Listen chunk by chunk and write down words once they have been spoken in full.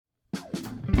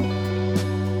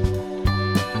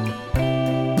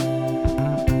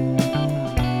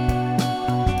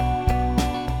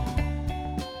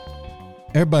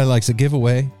Everybody likes a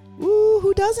giveaway. Ooh,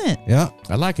 who doesn't? Yeah.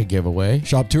 I like a giveaway.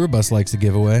 Shop Tour Bus likes a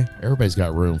giveaway. Everybody's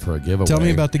got room for a giveaway. Tell me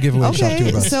about the giveaway. Shop Tour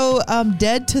Okay, Bus. so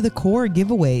Dead to the Core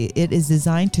giveaway. It is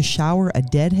designed to shower a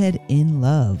deadhead in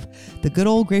love. The good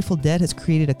old Grateful Dead has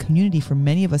created a community for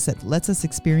many of us that lets us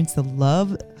experience the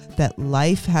love that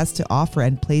life has to offer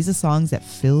and plays the songs that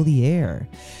fill the air.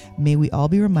 May we all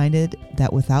be reminded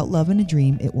that without love and a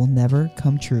dream, it will never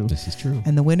come true. This is true.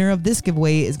 And the winner of this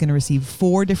giveaway is going to receive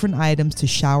 4 different items to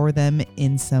shower them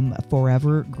in some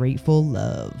forever grateful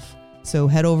love. So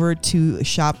head over to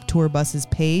Shop Tour Bus's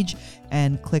page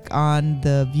and click on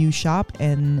the View Shop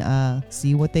and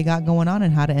see what they got going on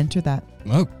and how to enter that.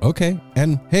 Oh, okay.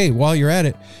 And hey, while you're at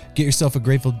it, get yourself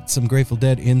some Grateful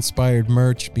Dead inspired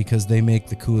merch because they make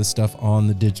the coolest stuff on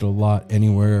the digital lot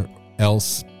anywhere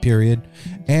else, period.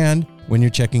 And when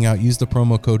you're checking out, use the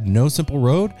promo code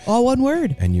NoSimpleRoad. All one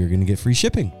word. And you're going to get free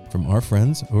shipping from our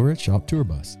friends over at Shop Tour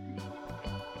Bus.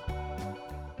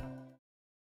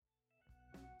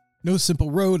 No Simple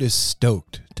Road is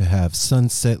stoked to have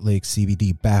Sunset Lake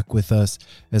CBD back with us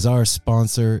as our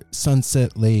sponsor.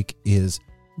 Sunset Lake is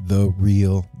the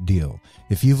real deal.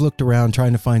 If you've looked around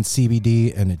trying to find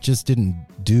CBD and it just didn't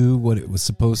do what it was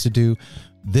supposed to do,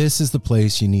 this is the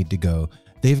place you need to go.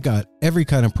 They've got every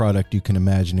kind of product you can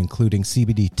imagine, including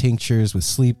CBD tinctures with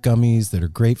sleep gummies that are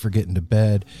great for getting to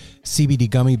bed, CBD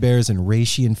gummy bears and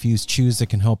reishi-infused chews that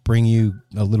can help bring you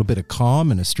a little bit of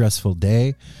calm in a stressful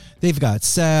day. They've got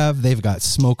salve. They've got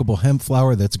smokable hemp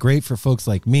flower that's great for folks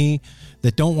like me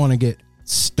that don't want to get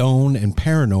stoned and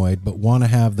paranoid but want to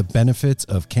have the benefits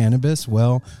of cannabis.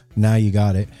 Well, now you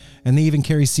got it. And they even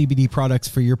carry CBD products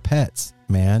for your pets,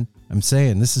 man. I'm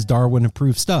saying this is Darwin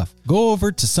approved stuff. Go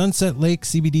over to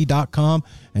sunsetlakecbd.com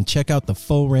and check out the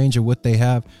full range of what they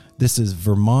have. This is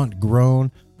Vermont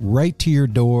grown, right to your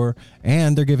door,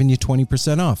 and they're giving you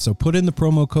 20% off. So put in the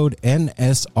promo code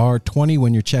NSR20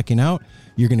 when you're checking out.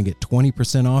 You're going to get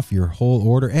 20% off your whole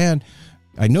order. And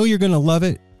I know you're going to love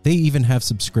it. They even have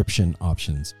subscription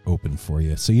options open for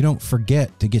you, so you don't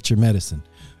forget to get your medicine.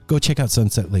 Go check out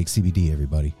Sunset Lake CBD,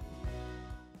 everybody.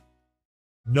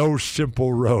 No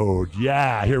Simple Road.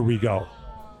 Yeah, here we go.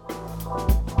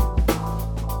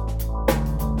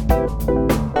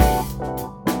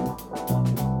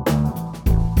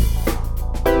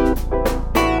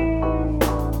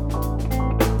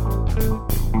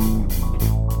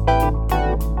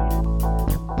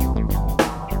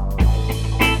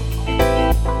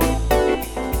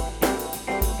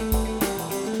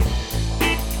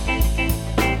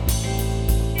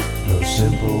 No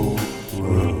Simple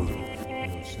Road.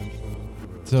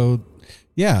 So,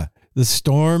 yeah, the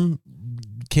storm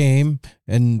came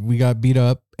and we got beat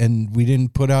up and we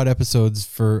didn't put out episodes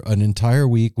for an entire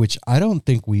week, which I don't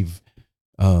think we've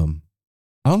done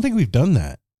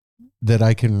that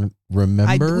I can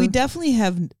remember. We definitely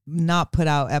have not put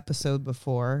out episode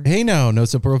before. Hey now, No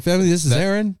Simple Road family, this is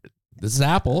Aaron. This is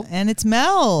Apple. And it's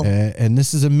Mel. And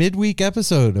this is a midweek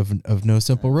episode of No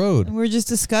Simple Road. And we're just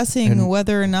discussing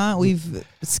whether or not we've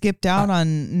skipped out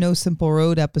on No Simple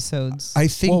Road episodes. I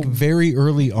think very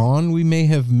early on we may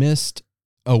have missed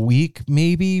a week,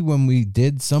 maybe when we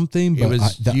did something. But It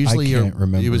was usually I can't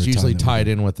remember. It was a usually time tied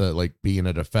in with being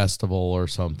at a festival or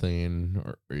something.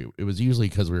 Or it was usually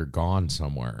because we were gone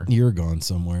somewhere. You're gone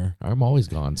somewhere. I'm always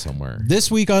gone somewhere. This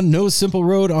week on No Simple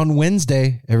Road on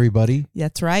Wednesday, everybody.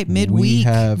 That's right. Midweek. We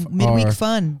have midweek our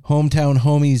fun. Hometown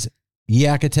homies,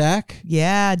 Yak Attack.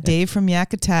 Yeah, Dave from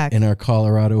Yak Attack. And our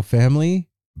Colorado family,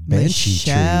 Banshee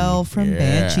Michelle Tree. from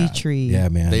Banshee Tree. Yeah,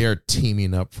 man. They are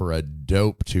teaming up for a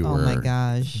dope tour. Oh my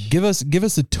gosh. Give us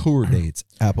the tour dates,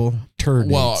 Apple. Tour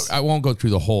dates. Well, I won't go through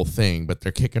the whole thing, but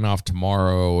they're kicking off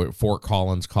tomorrow at Fort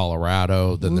Collins,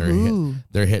 Colorado. Then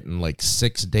they're hitting like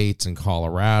 6 dates in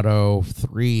Colorado,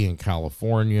 3 in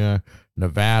California,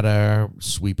 Nevada,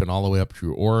 sweeping all the way up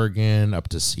through Oregon, up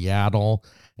to Seattle.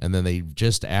 And then they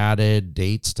just added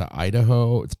dates to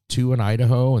Idaho, 2 in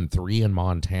Idaho and 3 in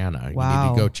Montana. Wow. You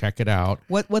need to go check it out.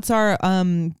 What's our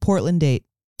Portland date?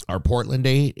 Our Portland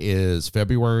date is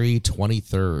February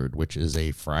 23rd, which is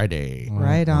a Friday.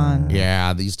 Right on.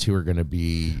 Yeah, these two are going to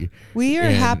be. We are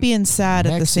in happy and sad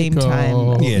at the same time.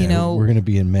 Mexico. Yeah, You know, we're going to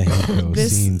be in Mexico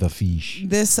This- seeing the fish.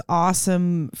 this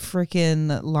awesome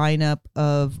freaking lineup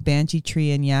of Banshee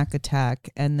Tree and Yak Attack,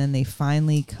 and then they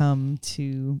finally come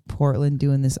to Portland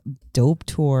doing this dope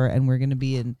tour, and we're going to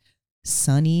be in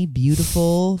sunny,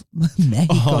 beautiful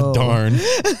Mexico. Oh, darn.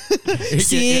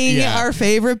 Seeing our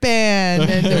favorite band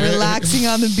and relaxing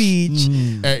on the beach.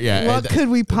 Yeah. What could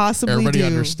we possibly Everybody do?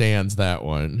 understands that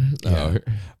one. Yeah.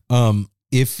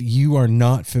 If you are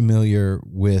not familiar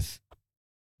with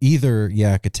either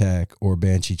Yak Attack or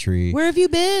Banshee Tree. Where have you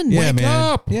been? Yeah, Wake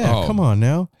man. up. Yeah, Oh. come on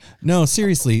now. No,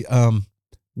 seriously.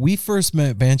 We first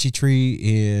met Banshee Tree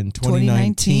in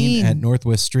 2019 at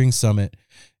Northwest String Summit,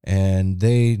 and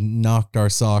they knocked our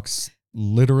socks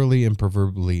literally and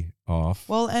proverbially off.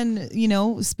 Well, and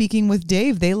speaking with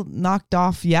Dave, they knocked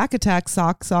off Yak Attack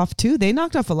socks off too. They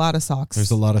knocked off a lot of socks.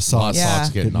 There's a lot of socks, Yeah.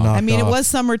 getting knocked knocked. I mean, off. it was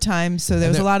summertime, so there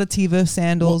was a lot of Tiva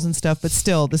sandals and stuff, but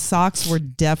still, the socks were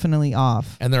definitely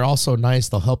off. And they're also nice.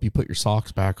 They'll help you put your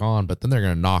socks back on, but then they're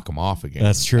going to knock them off again.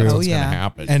 That's true. That's Oh, what's going yeah. to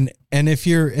happen. And if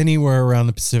you're anywhere around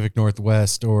the Pacific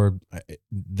Northwest or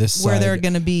this Where side they're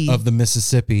going to be. of the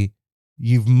Mississippi,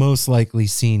 you've most likely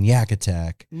seen Yak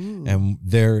Attack and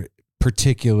their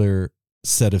particular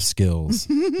set of skills.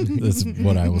 That's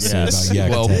what I will say Yes. about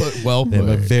Yak Well Attack. put. Well They have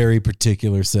a put. very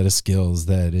particular set of skills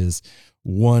that is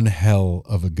one hell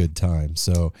of a good time.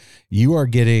 So you are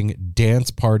getting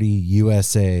Dance Party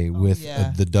USA with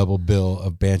yeah. the double bill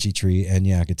of Banshee Tree and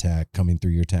Yak Attack coming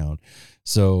through your town.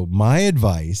 So my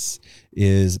advice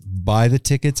is buy the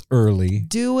tickets early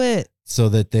Do it. so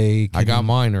that they can, I got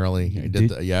mine early. I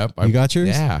did. Yep. You got yours?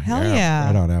 Yeah. Hell yeah.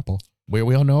 Right on, Apple.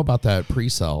 We all know about that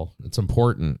pre-sale. It's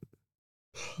important.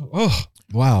 Oh,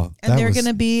 wow. And That they're was going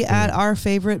to be at good. our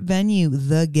favorite venue,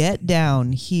 The Get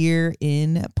Down, here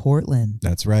in Portland.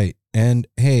 That's right. And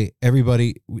hey,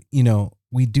 everybody,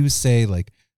 we do say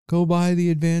like, go buy the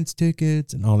advance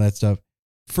tickets and all that stuff.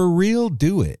 For real,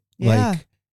 do it. Yeah. Like,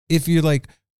 if you're like,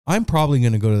 I'm probably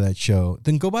going to go to that show,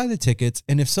 then go buy the tickets.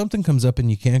 And if something comes up and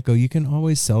you can't go, you can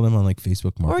always sell them on like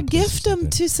Facebook Marketplace. Or gift them something.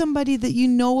 to somebody that you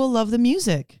know will love the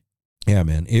music. Yeah,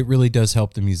 man. It really does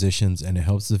help the musicians and it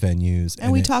helps the venues.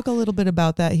 And we it, talk a little bit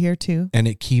about that here too. and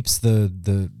it keeps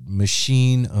the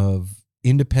machine of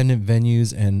independent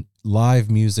venues and live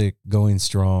music going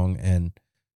strong. And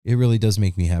it really does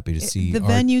make me happy to see The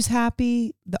venue's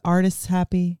happy, the artist's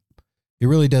happy. It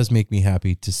really does make me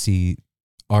happy to see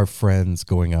our friends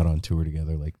going out on tour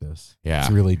together like this. Yeah.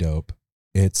 It's really dope.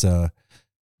 It's a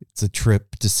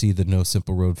trip to see the No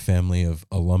Simple Road family of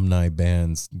alumni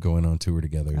bands going on tour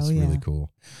together. It's Oh, yeah. really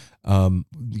cool.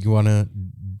 You want to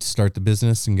start the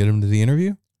business and get them to the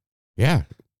interview? Yeah.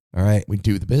 All right, We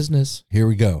do the business. here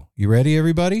we go. You ready,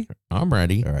 everybody? I'm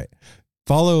ready. All right.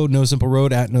 Follow No Simple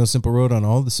Road at No Simple Road on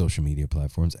all the social media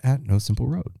platforms at No Simple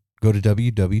Road. Go to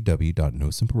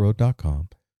www.nosimpleroad.com.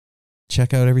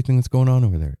 Check out everything that's going on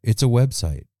over there. It's a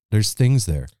website. There's things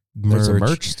there. There's a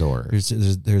merch store. There's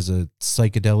a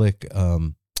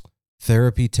psychedelic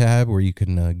therapy tab where you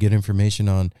can get information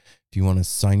on if you want to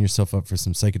sign yourself up for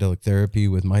some psychedelic therapy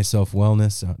with Myself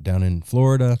Wellness out down in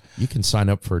Florida. You can sign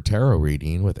up for a tarot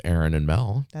reading with Aaron and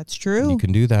Mel. That's true. You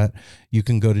can do that. You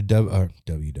can go to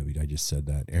www. I just said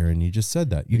that. Aaron, you just said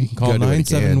that. You can call Go do it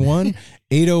again.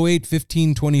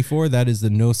 971-808-1524. That is the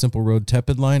No Simple Road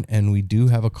Tepid line, and we do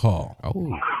have a call.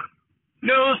 Oh.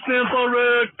 No Simple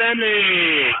Road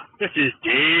family. This is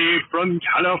Dave from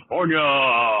California.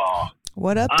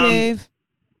 What up, Dave?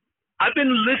 I've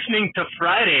been listening to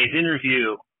Friday's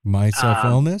interview, Myself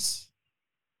Wellness.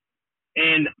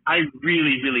 and I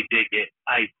really, really dig it.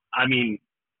 I mean,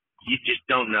 you just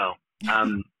don't know.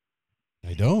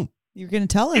 I don't. You're going to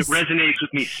tell It us. resonates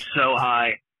with me so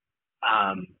high,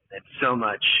 and so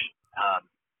much.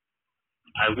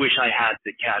 I wish I had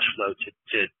the cash flow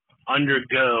to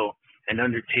undergo and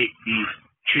undertake these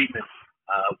treatments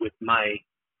with my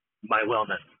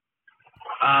wellness.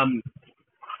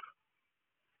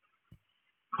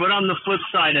 But on the flip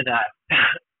side of that,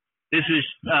 this is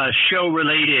show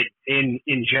related in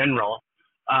general.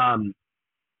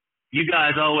 You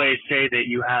guys always say that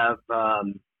you have, a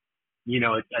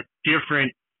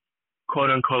different quote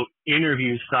unquote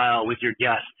interview style with your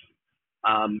guests.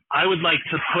 I would like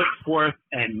to put forth,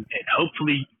 and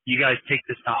hopefully you guys take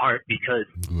this to heart, because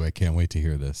Ooh, I can't wait to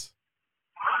hear this.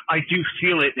 I do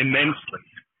feel it immensely.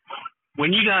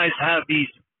 When you guys have these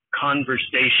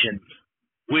conversations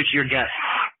with your guests,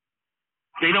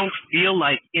 they don't feel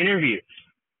like interviews.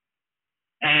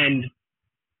 And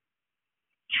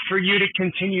for you to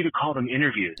continue to call them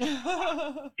interviews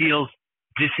feels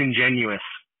disingenuous.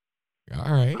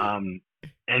 All right.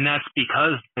 And that's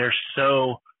because they're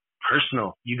so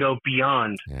personal. You go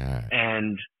beyond. Yeah.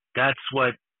 And that's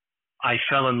what I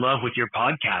fell in love with your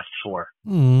podcast for.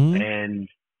 Mm. And,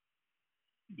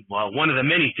 well, one of the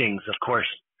many things, of course.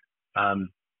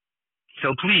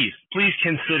 So please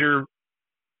consider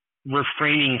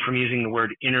refraining from using the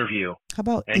word interview How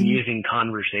about and using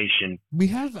conversation. We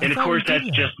have, And of course, that's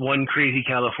just one crazy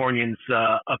Californian's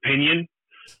opinion,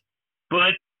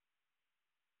 but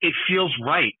it feels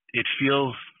right. It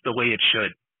feels the way it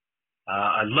should.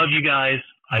 I love you guys.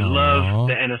 I love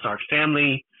the NSR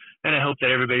family. And I hope that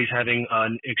everybody's having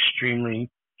an extremely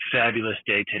fabulous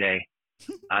day today.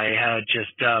 I had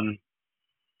just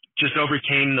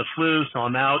overcame the flu, so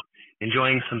I'm out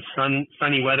enjoying some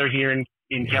sunny weather here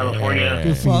in California.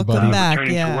 Good for you, Welcome buddy. back.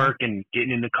 Returning Yeah. to work and getting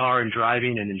in the car and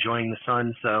driving and enjoying the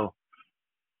sun. So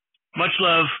much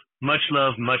love, much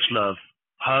love, much love.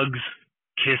 Hugs,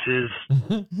 kisses,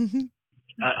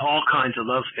 all kinds of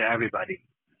love to everybody.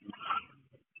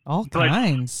 All But-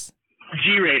 kinds.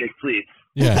 G-rated, please.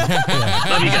 Yeah.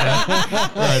 Love you guys.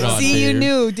 Right on, See, you Dave.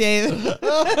 knew, Dave.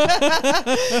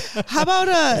 How about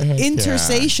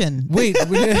intersation? Wait,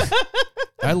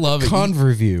 I love it. conv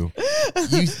review.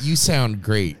 You sound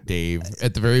great, Dave.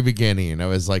 At the very beginning, I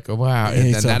was like, oh, wow. Yeah, And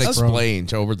he then that sounds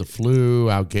explains over the flu,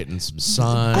 out getting some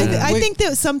sun. I Wait. think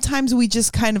that sometimes we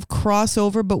just kind of cross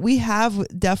over, but we have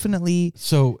definitely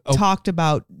So, talked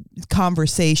about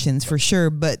conversations for sure.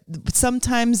 But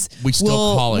sometimes We still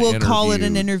call it we'll call it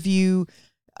an interview.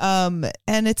 interview.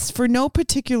 And it's for no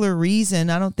particular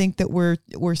reason. I don't think that we're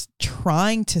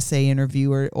trying to say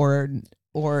interview or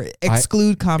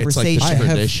exclude It's like conversation. the I have-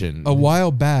 tradition. a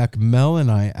while back, Mel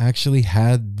and I actually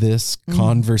had this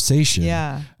conversation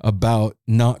Yeah. about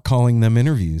not calling them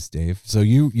interviews, Dave. So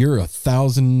you're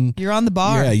 1,000. You're on the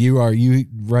bar. Yeah, you are. You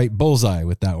right bullseye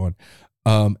with that one.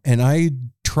 And I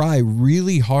try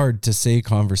really hard to say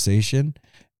conversation,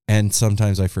 and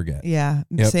sometimes I forget. Yeah.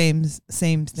 Yep.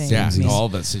 Same thing. yeah, I mean, all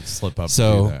of us slip up to do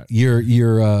So that.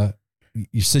 your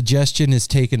suggestion is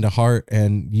taken to heart,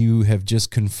 and you have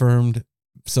just confirmed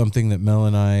something that Mel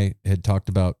and I had talked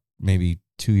about maybe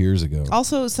 2 years ago.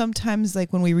 Also, sometimes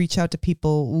like when we reach out to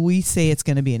people, we say it's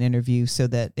going to be an interview so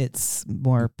that it's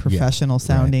more professional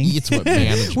sounding. It's what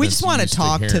management We just want to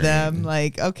talk to them.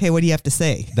 Like, okay, what do you have to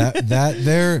say? That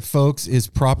there, folks, is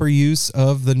proper use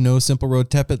of the No Simple Road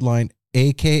Tepid line,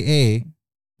 aka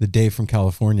the Dave from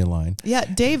California line. Yeah,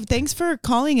 Dave, thanks for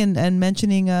calling and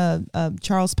mentioning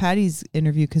Charles Patty's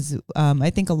interview, because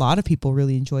I think a lot of people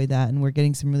really enjoyed that, and we're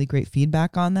getting some really great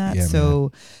feedback on that. Yeah,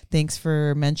 so thanks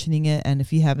for mentioning it. And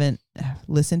if you haven't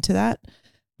listened to that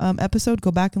episode, go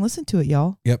back and listen to it,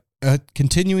 y'all. Yep.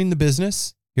 Continuing the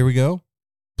business. Here we go.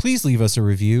 Please leave us a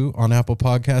review on Apple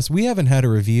Podcasts. We haven't had a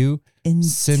review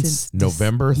since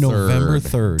November 3rd. November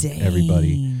 3rd,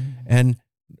 everybody. Dang.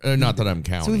 And Not that I'm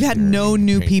counting. So we've had here. no I mean,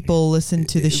 new hey, people listen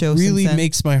to the show. it really since then.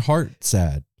 makes my heart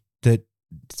sad that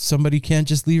somebody can't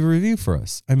just leave a review for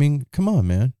us. I mean, come on,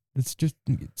 man. It's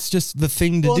just the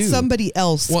thing to well, do. somebody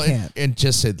else Well, can't. and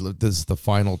just said, look, this is the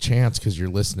final chance because you're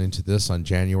listening to this on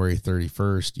January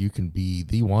 31st. You can be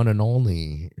the one and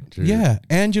only. Yeah,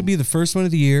 and you'll be the first one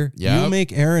of the year. Yep. You'll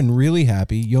make Aaron really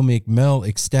happy. You'll make Mel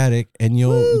ecstatic, and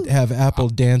you'll Woo. have Apple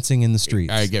dancing in the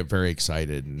streets. I get very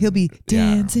excited. And, He'll be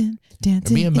yeah. dancing.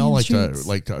 And me and Mel in like the to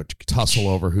streets. tussle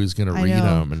over who's going to I read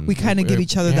know. them. And we kind of give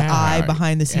each other the eye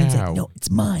behind the scenes. yeah. Like, no,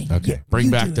 it's mine. Okay. Yeah, Bring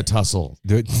you back do the it. tussle.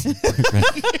 Do it.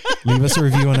 Leave us a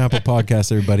review on Apple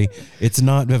Podcasts, everybody. It's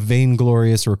not a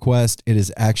vainglorious request. It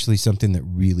is actually something that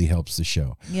really helps the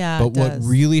show. Yeah, But it what does.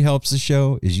 really helps the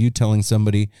show is you telling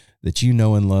somebody that you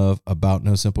know and love about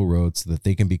No Simple Road so that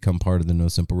they can become part of the No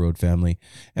Simple Road family.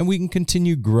 And we can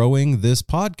continue growing this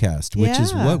podcast, which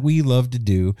is Yeah. what we love to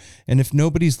do. And if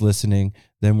nobody's listening,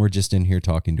 then we're just in here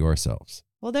talking to ourselves.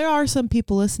 Well, there are some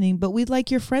people listening, but we'd like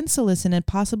your friends to listen, and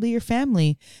possibly your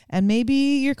family, and maybe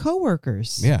your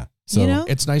coworkers. Yeah. So You know?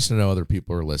 It's nice to know other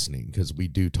people are listening because we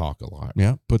do talk a lot.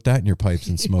 yeah, put that in your pipes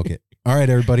and smoke it. All right,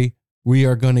 everybody. We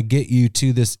are going to get you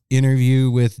to this interview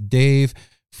with Dave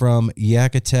from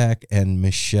Yak Attack and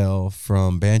Michelle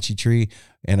from Banshee Tree.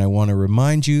 And I want to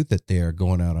remind you that they are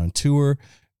going out on tour.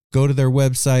 Go to their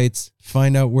websites,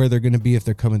 find out where they're going to be. If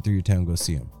they're coming through your town, go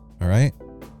see them. All right.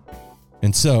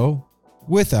 And so,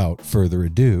 without further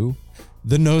ado,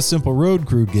 the No Simple Road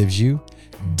crew gives you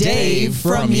Dave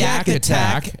from Yak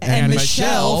Attack and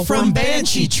Michelle from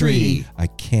Banshee Tree. I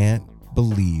can't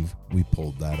believe we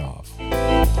pulled that off.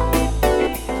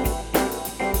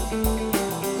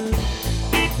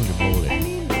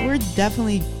 We're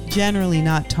definitely generally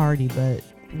not tardy, but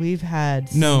we've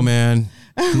had No, man.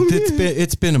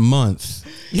 It's been a month.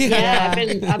 Yeah,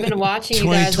 I've been watching you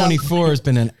guys. 2024 has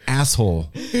been an asshole.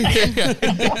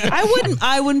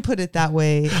 I wouldn't put it that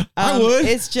way. I would.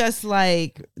 It's just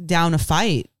like down to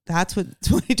fight. That's what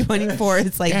 2024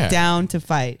 is like. Yeah. Down to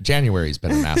fight. January's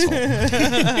been an asshole.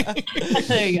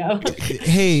 There you go.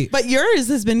 Hey, But yours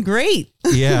has been great.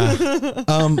 yeah.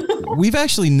 We've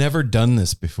actually never done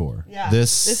this before.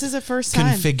 This is a first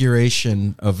time.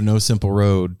 configuration of No Simple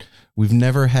Road. We've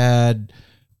never had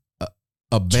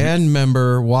a band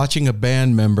member watching a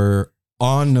band member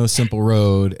on No Simple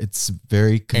Road. It's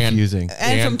very confusing.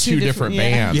 And from from two different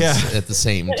bands Yeah. at the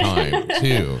same time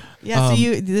too. Yeah,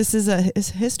 so this is it's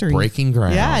history. Breaking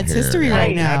ground. Yeah, it's here. history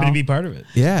right now. Happy to be part of it.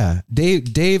 Yeah.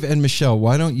 Dave and Michelle,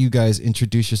 why don't you guys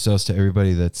introduce yourselves to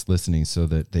everybody that's listening so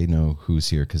that they know who's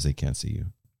here because they can't see you.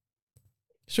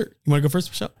 Sure. You want to go first,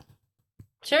 Michelle?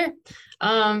 Sure.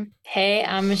 Hey,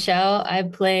 I'm Michelle. I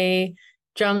play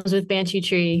drums with Banshee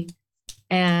Tree,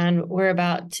 and we're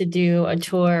about to do a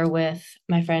tour with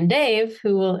my friend Dave,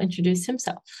 who will introduce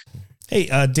himself. Hey,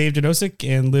 Dave Dernovsek,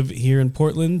 and live here in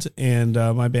Portland, and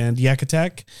my band Yak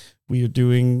Attack. We are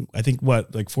doing, I think,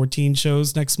 14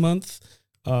 shows next month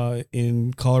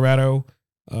in Colorado,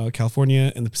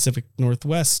 California, and the Pacific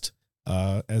Northwest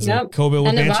as a co-bill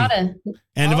with and Banshee. Nevada.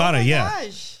 And Nevada, yeah.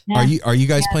 Gosh. Yeah. Are you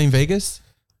guys playing Vegas?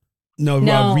 No,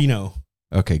 No. Reno.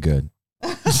 Okay, good.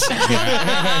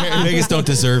 Vegas don't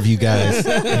deserve you guys.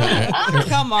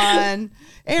 Come on.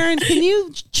 Aaron, can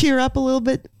you cheer up a little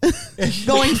bit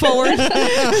going forward?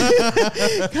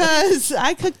 Because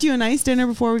I cooked you a nice dinner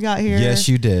before we got here. Yes,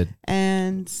 you did.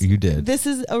 And You did. this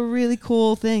is a really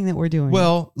cool thing that we're doing.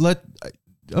 Well,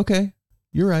 okay.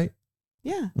 You're right.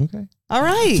 yeah. Okay. All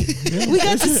right. We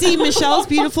got to see Michelle's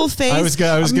beautiful face. I was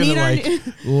gonna meet like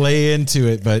her- lay into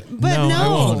it, but no, I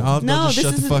won't. I'll just this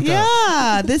shut the is fuck up.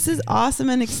 yeah. This is awesome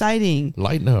and exciting.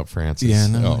 Lighten up, Francis. Yeah,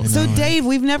 no, I know. So, Dave,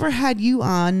 we've never had you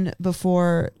on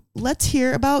before. Let's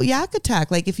hear about Yak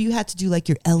Attack. Like, if you had to do like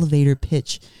your elevator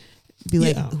pitch, be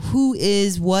like, Yeah.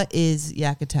 what is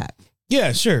Yak Attack?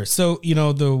 Yeah, sure. So,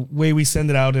 the way we send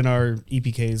it out in our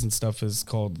EPKs and stuff is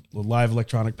called the Live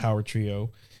Electronic Power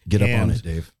Trio. Get up on And- it,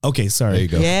 Dave. Okay, sorry. There you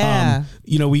go. Yeah.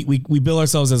 We bill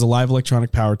ourselves as a live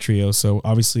electronic power trio. So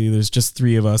obviously there's just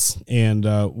three of us. And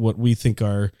what we think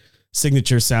our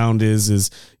signature sound is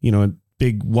a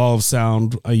big wall of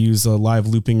sound. I use a live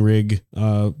looping rig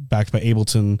backed by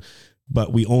Ableton,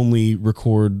 but we only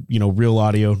record, real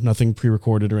audio, nothing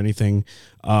pre-recorded or anything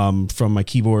from my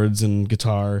keyboards and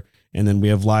guitar. And then we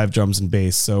have live drums and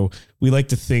bass. So we like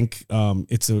to think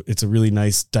it's a really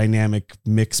nice dynamic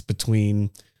mix between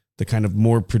the kind of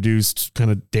more produced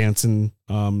kind of dancing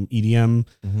EDM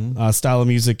style of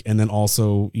music, and then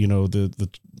also the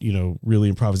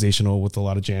really improvisational with a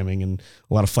lot of jamming and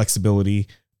a lot of flexibility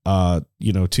to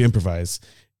improvise.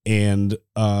 And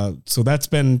so that's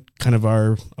been kind of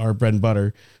our bread and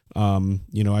butter.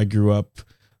 I grew up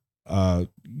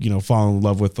falling in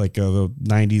love with like the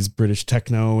 90s British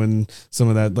techno and some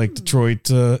of that like Detroit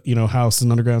house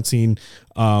and underground scene,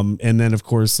 and then of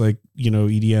course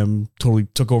EDM totally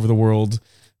took over the world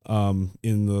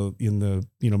in the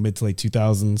mid to late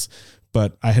 2000s.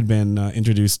 But I had been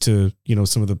introduced to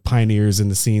some of the pioneers in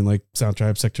the scene like Sound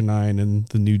Tribe, Sector 9, and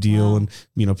the New Deal. Wow.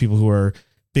 And people who are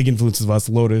big influences of us,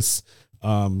 Lotus,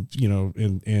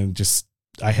 and just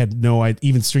I had no idea.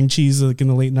 Even String Cheese, like in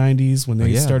the late 90s, when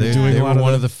they started doing a lot were of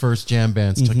one of the first jam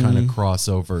bands to kind of cross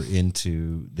over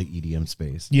into the EDM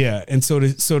space. Yeah, and so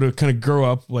to kind of grow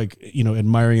up like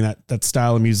admiring that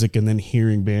style of music and then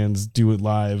hearing bands do it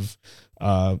live,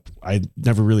 I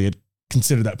never really had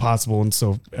considered that possible. And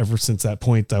so ever since that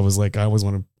point, I was like, I always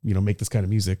want to make this kind of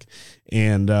music,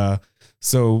 and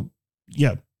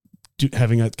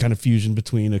having that kind of fusion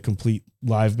between a complete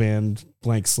live band,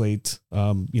 blank slate,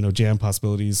 jam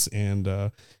possibilities,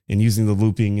 and using the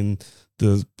looping and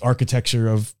the architecture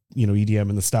of EDM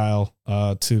and the style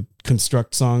to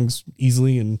construct songs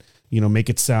easily and make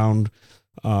it sound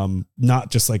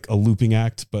not just like a looping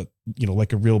act, but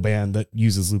like a real band that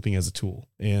uses looping as a tool.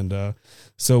 And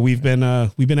so we've been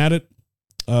at it.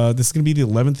 This is going to be the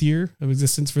 11th year of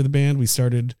existence for the band. We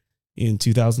started in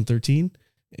 2013.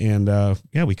 And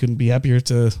we couldn't be happier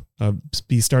to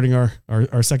be starting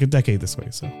our second decade this way.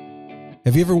 So,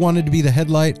 have you ever wanted to be the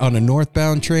headlight on a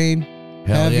northbound train?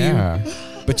 Hell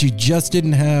yeah. But you just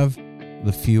didn't have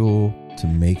the fuel to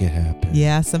make it happen.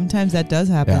 Yeah, sometimes that does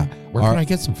happen. Yeah. Where can I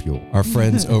get some fuel? Our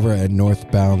friends over at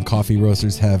Northbound Coffee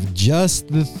Roasters have just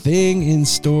the thing in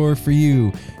store for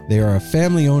you. They are a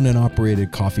family-owned and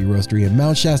operated coffee roastery in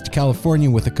Mount Shasta, California,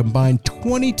 with a combined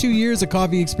 22 years of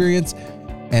coffee experience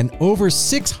and over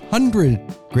 600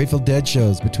 Grateful Dead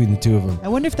shows between the two of them. I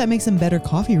wonder if that makes them better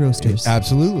coffee roasters.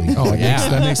 Absolutely. Oh, yeah.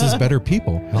 That makes us better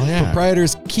people. Hell yeah.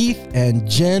 Proprietors Keith and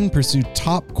Jen pursue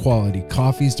top quality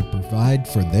coffees to provide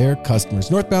for their customers.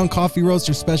 Northbound Coffee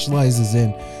Roaster specializes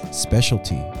in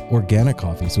specialty organic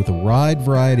coffees with a wide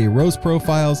variety of roast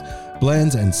profiles,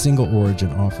 blends, and single origin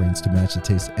offerings to match the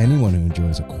taste of anyone who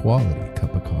enjoys a quality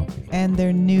cup of coffee. And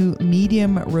their new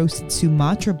medium roasted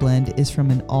Sumatra blend is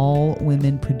from an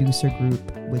all-women producer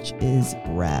group which is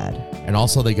rad. And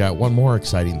also, they got one more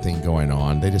exciting thing going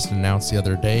on. They just announced the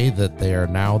other day that they are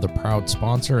now the proud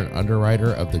sponsor and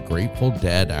underwriter of the Grateful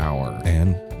Dead Hour.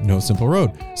 And No Simple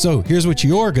Road. So here's what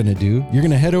you're going to do. You're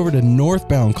going to head over to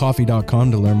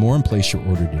northboundcoffee.com to learn more and place your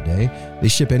order today. They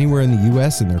ship anywhere in the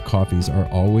U.S. and their coffees are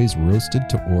always roasted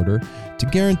to order to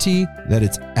guarantee that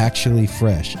it's actually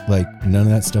fresh. Like none of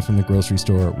that stuff in the grocery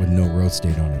store with no roast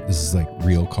date on it. This is like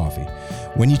real coffee.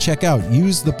 When you check out,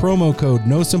 use the promo code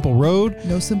No Simple Road.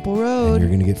 No Simple And Road. you're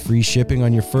going to get free shipping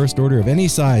on your first order of any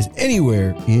size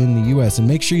anywhere in the U.S. And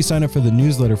make sure you sign up for the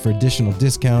newsletter for additional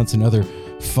discounts and other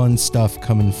fun stuff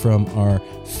coming from our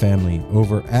family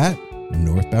over at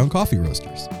Northbound Coffee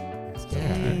Roasters.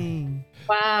 Dang.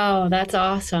 Wow, that's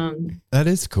awesome. That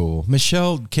is cool.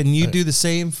 Michelle, can you do the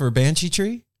same for Banshee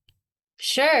Tree?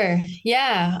 Sure.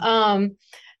 Yeah.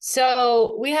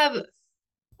 So we have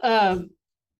a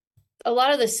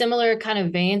lot of the similar kind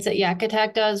of veins that Yak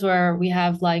Attack does, where we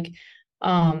have like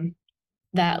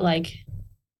that like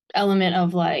element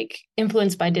of like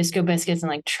influenced by Disco Biscuits and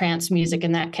like trance music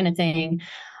and that kind of thing.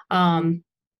 And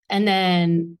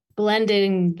then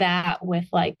blending that with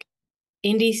like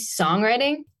indie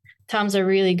songwriting. Tom's a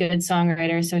really good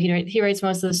songwriter, so he writes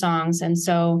most of the songs, and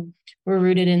so we're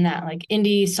rooted in that like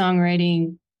indie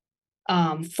songwriting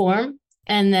form.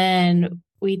 And then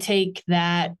we take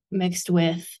that mixed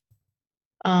with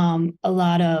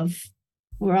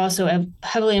we're also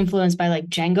heavily influenced by like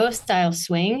Django style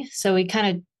swing. So we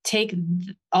kind of take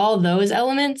all those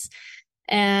elements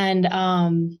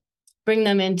and bring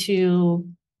them into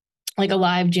like a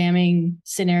live jamming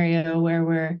scenario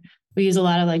where we use a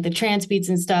lot of like the trance beats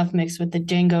and stuff mixed with the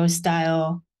Django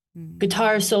style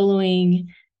guitar soloing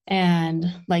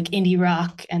and like indie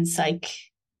rock and psych.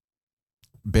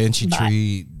 Banshee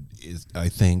Tree is, I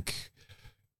think,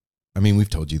 I mean, we've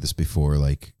told you this before,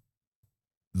 like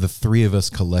the three of us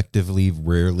collectively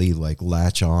rarely like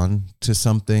latch on to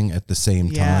something at the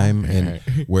same time. And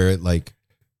where it like,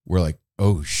 we're like,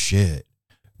 oh shit.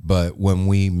 But when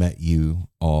we met you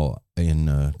all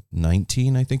in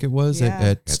 19, I think it was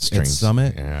at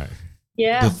Summit,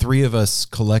 yeah, the three of us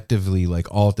collectively,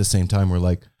 like all at the same time, we're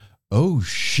like, oh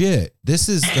shit, this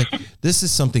is like, this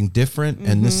is something different.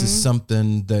 And this is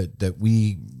something that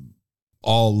we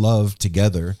all love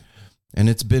together. And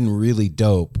it's been really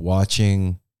dope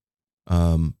watching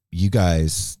you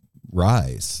guys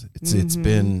rise. It's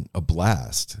been a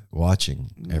blast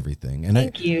watching everything. And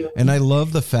Thank you. And I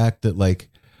love the fact that like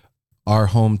our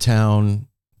hometown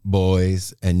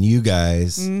boys and you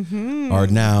guys are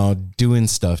now doing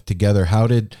stuff together. How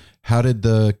did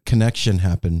the connection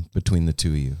happen between the two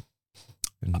of you?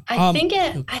 I think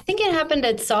it happened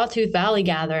at Sawtooth Valley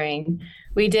Gathering.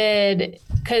 We did,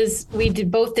 because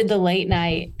both did the late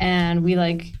night, and we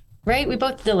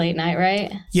both did the late night,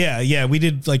 right? Yeah. We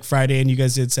did like Friday and you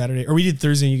guys did Saturday, or we did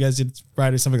Thursday and you guys did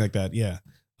Friday, something like that. Yeah.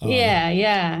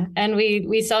 Yeah. And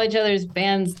we saw each other's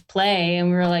bands play, and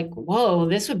we were like, whoa,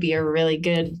 this would be a really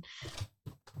good,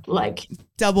 like,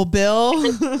 double bill.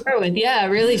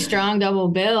 Really strong double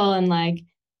bill. And like,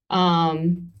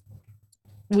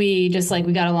 we just like,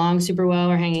 we got along super well.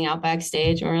 We're hanging out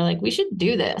backstage and we're like, we should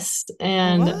do this.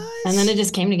 And then it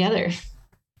just came together.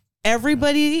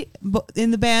 Everybody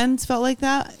in the bands felt like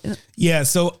that. Yeah.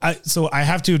 So I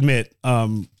have to admit,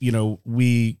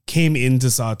 we came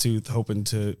into Sawtooth hoping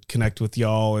to connect with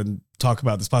y'all and talk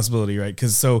about this possibility, right?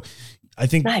 Because I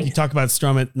think you talk about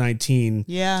Strum at 19.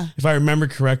 Yeah. If I remember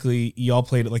correctly, y'all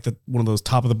played at like one of those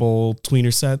top of the bowl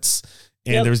tweener sets.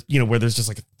 And there's, where there's just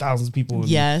like thousands of people. And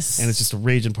it's just a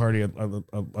raging party.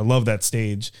 I love that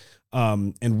stage.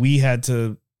 And we had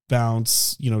to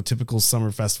bounce, typical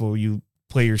summer festival. You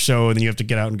play your show and then you have to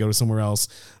get out and go to somewhere else.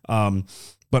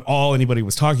 But all anybody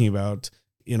was talking about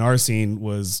in our scene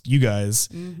was you guys.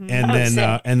 And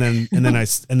then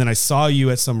I saw you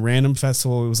at some random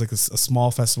festival. It was like a small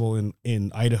festival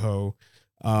in Idaho.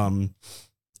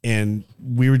 And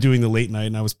we were doing the late night,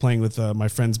 and I was playing with my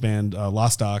friend's band,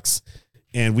 Lost Docs.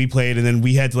 And we played, and then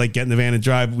we had to like get in the van and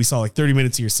drive. We saw like 30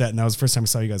 minutes of your set, and that was the first time I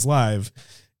saw you guys live.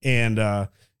 And, and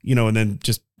then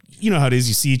just, how it is,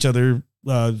 you see each other,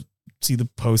 see the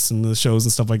posts and the shows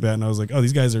and stuff like that. And I was like, oh,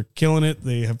 these guys are killing it.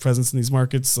 They have presence in these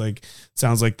markets. Like,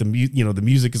 sounds like the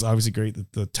music is obviously great.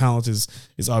 The talent is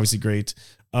obviously great.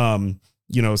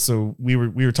 So we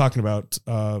were talking about,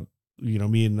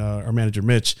 me and our manager,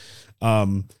 Mitch,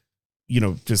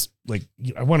 just like,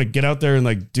 I want to get out there and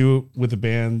like do it with a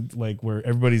band, like where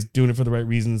everybody's doing it for the right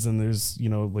reasons. And there's,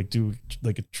 like do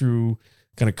like a true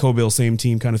kind of co-bill, same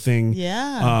team kind of thing.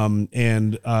 Yeah.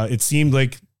 And it seemed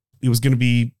like it was going to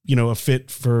be, a fit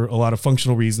for a lot of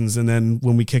functional reasons. And then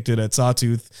when we kicked it at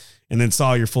Sawtooth and then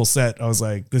saw your full set, I was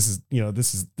like, this is going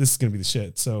to be the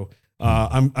shit. So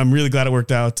I'm really glad it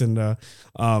worked out. And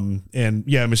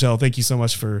yeah, Michelle, thank you so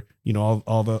much for,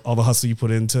 all the hustle you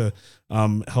put in to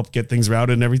help get things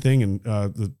routed and everything. And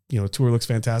the tour looks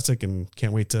fantastic and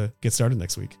can't wait to get started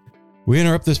next week. We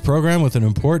interrupt this program with an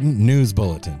important news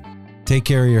bulletin. Take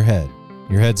care of your head.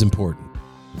 Your head's important.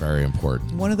 Very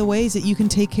important. One of the ways that you can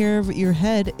take care of your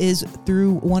head is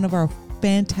through one of our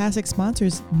fantastic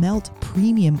sponsors, Melt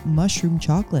Premium Mushroom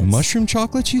Chocolates. Mushroom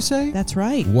chocolates, you say? That's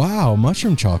right. Wow,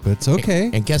 mushroom chocolates.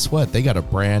 Okay. And guess what? They got a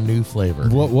brand new flavor.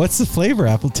 What's the flavor,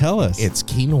 Apple? Tell us. It's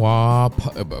quinoa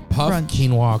puff Crunch.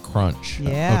 quinoa crunch.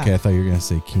 Yeah. Okay, I thought you were going to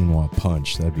say quinoa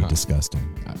punch. That'd be disgusting.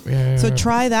 So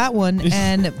try that one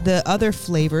and the other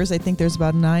flavors. I think there's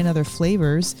about 9 other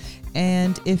flavors.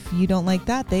 And if you don't like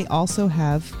that, they also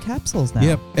have capsules now.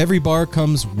 Yep. Every bar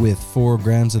comes with 4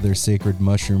 grams of their sacred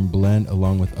mushroom blend,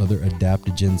 along with other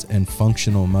adaptogens and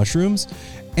functional mushrooms.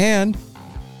 And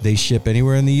they ship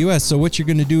anywhere in the U.S. So what you're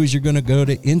going to do is you're going to go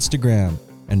to Instagram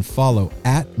and follow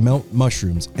at Melt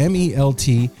Mushrooms,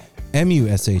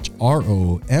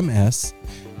 MELTMUSHROOMS,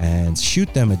 and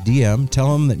shoot them a DM.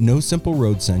 Tell them that No Simple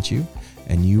Road sent you.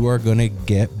 And you are going to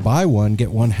buy one,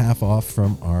 get one half off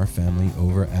from our family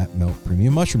over at Melt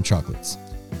Premium Mushroom Chocolates.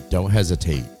 Don't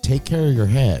hesitate. Take care of your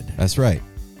head. That's right.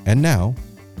 And now,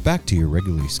 back to your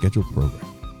regularly scheduled program.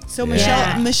 So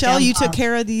Michelle, you took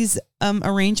care of these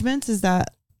arrangements? Is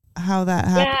that how that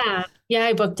happened? Yeah,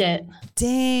 I booked it.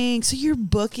 Dang. So you're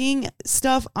booking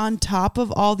stuff on top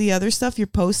of all the other stuff you're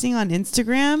posting on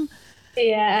Instagram?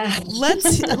 Yeah.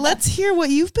 Let's hear what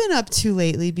you've been up to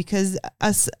lately, because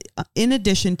in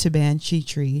addition to Banshee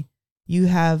Tree, you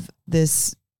have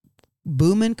this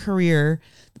booming career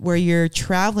where you're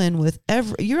traveling with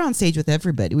you're on stage with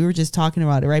everybody. We were just talking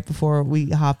about it right before we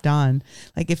hopped on.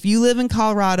 Like, if you live in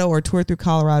Colorado or tour through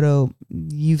Colorado,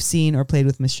 you've seen or played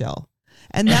with Michelle.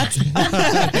 And that's,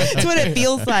 that's what it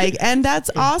feels like. And that's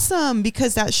awesome,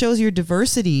 because that shows your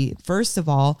diversity, first of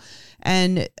all.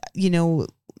 And, you know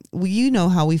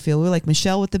how we feel. We're like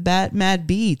Michelle with the mad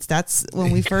beats. That's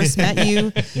when we first met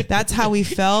you. That's how we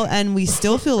felt. And we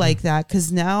still feel like that,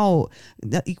 because now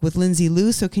with Lindsay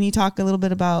Lou. So can you talk a little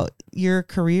bit about your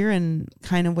career and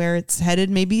kind of where it's headed,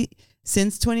 maybe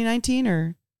since 2019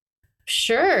 or?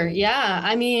 Sure. Yeah.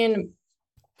 I mean,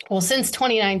 well, since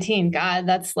 2019, God,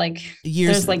 that's like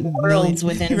years, there's like worlds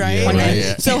within, right? Yeah, right,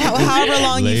 yeah. So however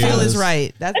long you feel is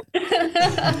right. That's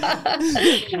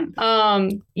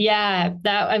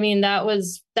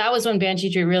that was when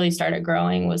Banshee Tree really started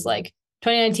growing, was like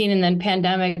 2019, and then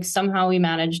pandemic. Somehow we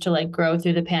managed to like grow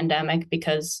through the pandemic,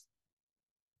 because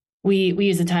we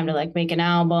used the time to like make an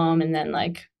album, and then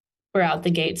like we're out the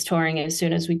gates touring as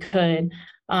soon as we could.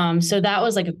 So that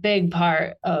was like a big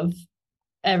part of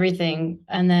everything.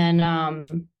 And then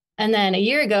a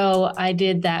year ago, I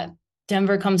did that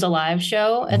Denver Comes Alive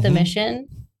show at the Mission.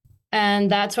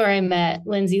 And that's where I met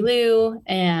Lindsay Lou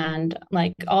and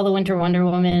like all the Winter Wonder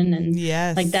Woman and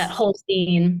like that whole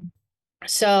scene.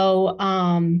 So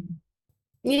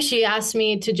she asked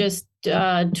me to just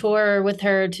tour with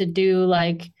her to do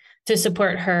like to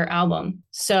support her album.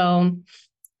 So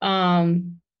yeah,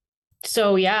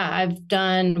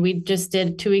 we just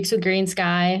did 2 weeks with Green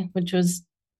Sky, which was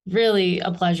really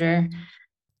a pleasure.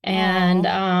 And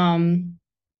and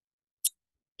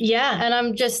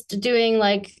I'm just doing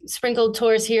like sprinkled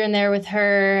tours here and there with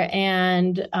her.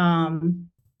 And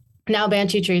now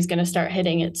Banshee Tree is going to start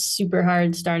hitting it super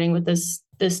hard, starting with this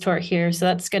tour here.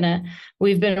 So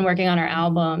we've been working on our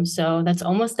album, so that's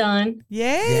almost done.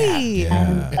 Yay!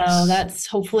 And so that's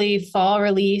hopefully fall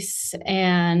release.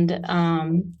 And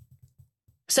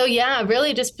so yeah, I've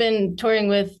really just been touring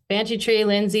with Banshee Tree,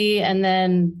 Lindsay, and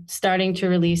then starting to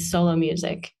release solo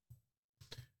music.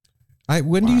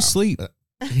 When do you sleep?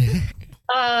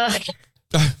 I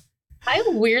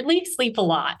weirdly sleep a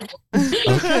lot.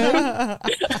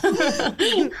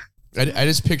 I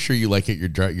just picture you like at your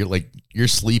drive. You're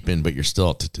sleeping, but you're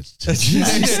still playing.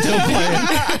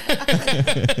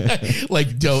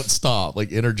 Like, don't stop. Like,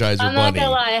 Energizer Bunny. I'm not gonna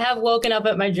lie, I have woken up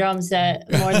at my drum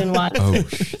set more than once.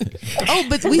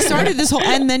 But we started this whole,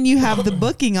 and then you have the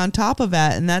booking on top of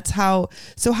that, and that's how.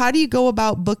 So how do you go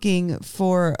about booking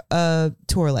for a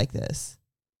tour like this?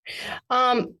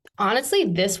 Honestly,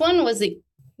 this one was the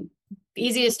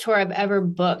easiest tour I've ever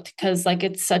booked, because like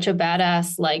it's such a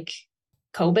badass like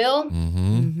co-bill.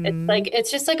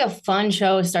 It's just like a fun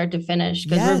show start to finish,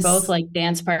 because we're both like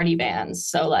dance party bands.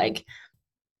 So like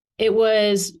it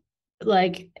was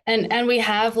like, and we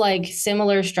have like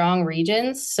similar strong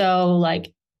regions. So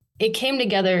like it came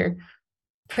together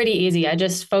pretty easy. I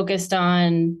just focused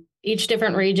on each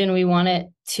different region we want it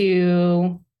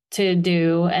to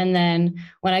do. And then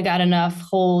when I got enough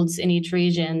holds in each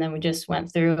region, then we just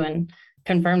went through and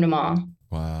confirmed them all.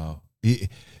 Wow.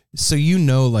 So,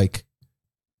 like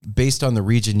based on the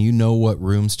region, what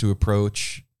rooms to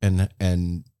approach and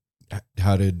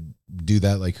how to do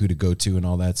that, like who to go to and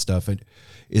all that stuff. And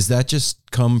is that just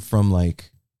come from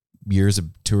like years of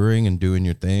touring and doing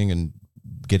your thing and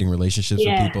getting relationships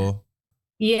with people?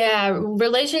 Yeah.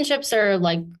 Relationships are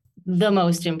like the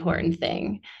most important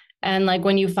thing. And like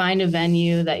when you find a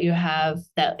venue that you have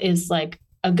that is like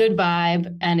a good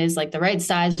vibe and is like the right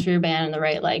size for your band and the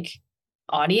right like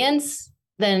audience,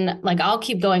 then like I'll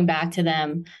keep going back to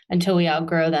them until we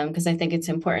outgrow them, because I think it's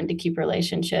important to keep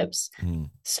relationships.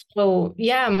 So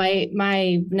yeah,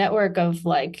 my network of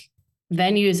like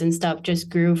venues and stuff just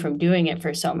grew from doing it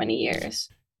for so many years.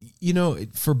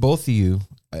 For both of you,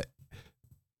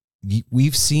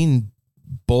 we've seen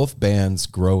both bands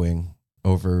growing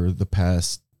over the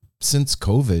past, since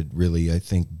COVID, really. I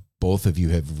think both of you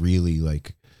have really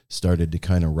like started to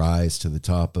kind of rise to the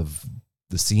top of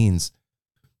the scenes.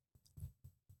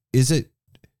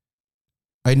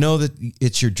 I know that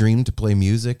it's your dream to play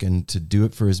music and to do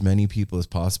it for as many people as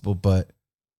possible, but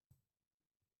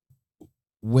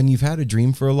when you've had a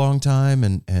dream for a long time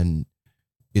and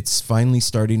it's finally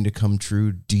starting to come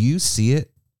true, do you see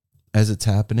it as it's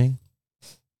happening?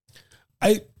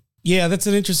 Yeah, that's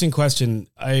an interesting question.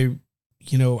 I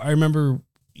remember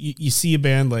you see a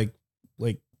band like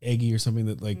Eggy or something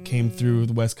that like came through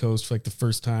the West Coast for like the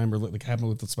first time, or like happened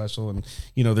with the special, and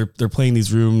they're playing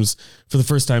these rooms for the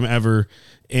first time ever,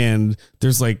 and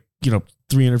there's like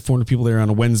 300, 400 people there on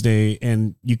a Wednesday,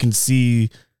 and you can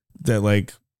see that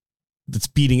like it's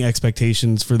beating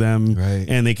expectations for them, right?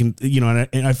 And they can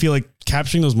and I feel like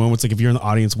capturing those moments, like if you're in the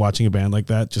audience watching a band like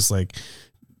that, just like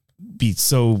be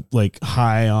so like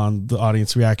high on the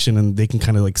audience reaction, and they can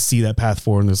kind of like see that path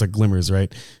forward, and there's like glimmers,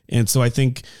 right? And so I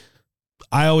think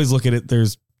I always look at it,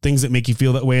 there's things that make you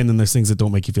feel that way, and then there's things that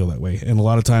don't make you feel that way. And a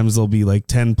lot of times there'll be like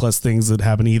 10 plus things that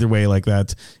happen either way like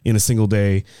that in a single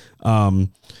day.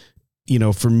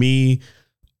 For me,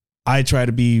 I try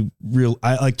to be real.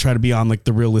 I try to be on like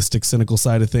the realistic, cynical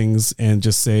side of things, and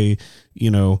just say,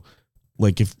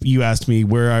 like if you asked me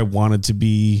where I wanted to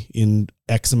be in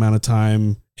X amount of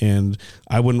time, and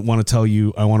I wouldn't want to tell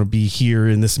you I want to be here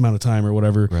in this amount of time or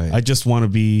whatever. Right. I just want to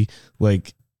be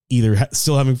like either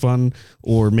still having fun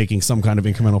or making some kind of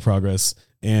incremental progress.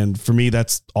 And for me,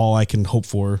 that's all I can hope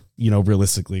for,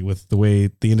 realistically, with the way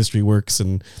the industry works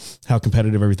and how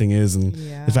competitive everything is. And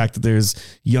the fact that there's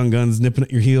young guns nipping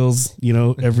at your heels,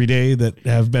 every day, that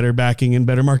have better backing and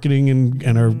better marketing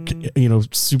and are,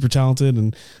 super talented.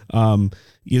 And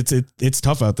it's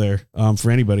tough out there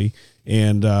for anybody.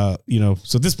 And,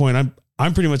 so at this point,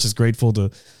 I'm pretty much just grateful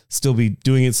to still be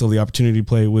doing it. So the opportunity to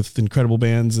play with incredible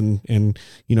bands and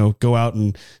go out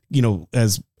and,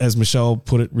 as Michelle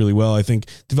put it really well, I think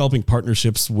developing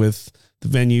partnerships with the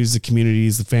venues, the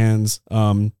communities, the fans,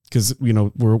 cause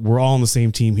we're all on the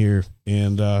same team here.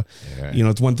 And,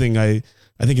 it's one thing I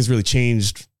think has really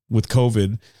changed with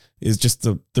COVID is just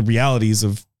the realities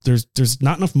of there's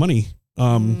not enough money,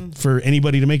 for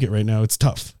anybody to make it right now. It's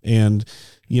tough. And,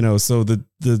 so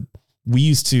we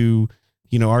used to,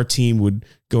 our team would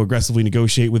go aggressively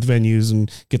negotiate with venues and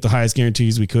get the highest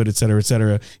guarantees we could, et cetera, et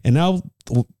cetera. And now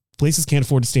places can't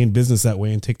afford to stay in business that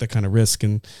way and take that kind of risk.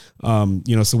 And,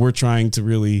 so we're trying to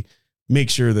really make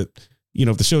sure that,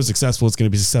 if the show is successful, it's going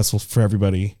to be successful for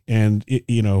everybody. And,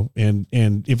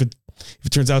 and if it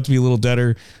turns out to be a little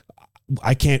deader,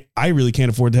 I really can't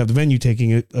afford to have the venue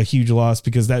taking a huge loss,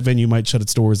 because that venue might shut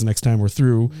its doors the next time we're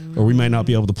through, or we might not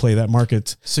be able to play that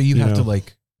market. So you have to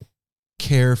like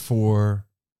care for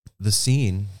the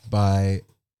scene by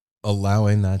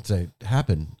allowing that to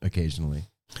happen occasionally.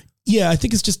 Yeah, I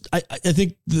think it's just, I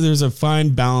think there's a fine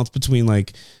balance between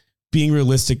like being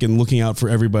realistic and looking out for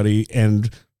everybody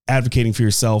and advocating for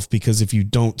yourself, because if you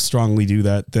don't strongly do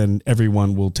that, then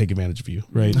everyone will take advantage of you,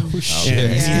 right? Oh,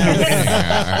 shit.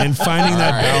 And finding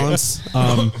that balance,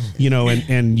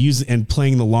 and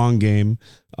playing the long game.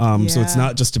 So it's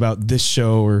not just about this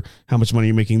show or how much money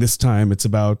you're making this time. It's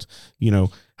about,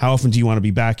 how often do you want to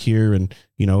be back here, and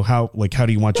how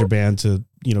do you want your band to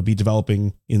be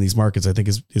developing in these markets, I think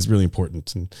is really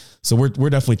important. And so we're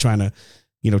definitely trying to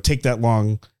take that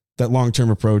long-term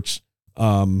approach,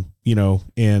 and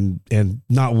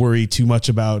not worry too much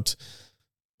about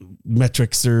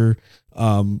metrics or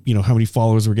how many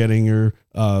followers we're getting, or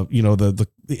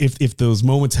if those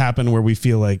moments happen where we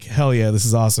feel like, hell yeah, this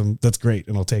is awesome, that's great,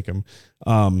 and I'll take them.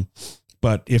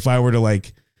 But if I were to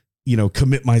like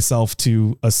commit myself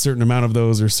to a certain amount of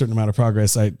those or a certain amount of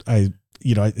progress,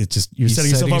 it's just, you're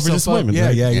setting yourself up for disappointment. Yeah,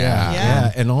 right?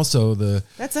 yeah. And also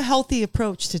that's a healthy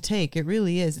approach to take. It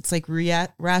really is. It's like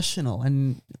rational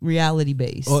and reality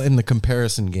based. Well, and the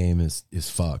comparison game is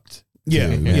fucked.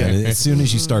 Yeah, too, man. As soon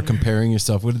as you start comparing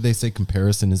yourself, what did they say?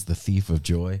 Comparison is the thief of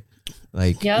joy.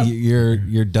 Like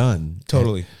you're done.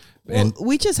 Totally. Well,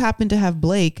 we just happened to have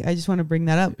Blake. I just want to bring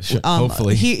that up.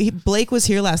 Hopefully, Blake was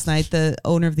here last night, the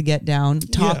owner of the Get Down,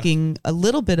 talking a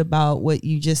little bit about what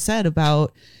you just said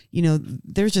about,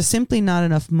 there's just simply not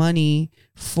enough money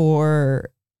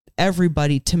for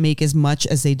everybody to make as much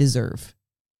as they deserve.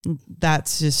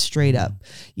 That's just straight up,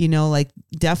 like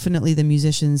definitely the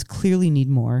musicians clearly need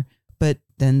more, but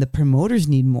then the promoters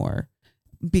need more.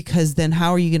 Because then how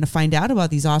are you going to find out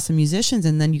about these awesome musicians?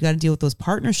 And then you got to deal with those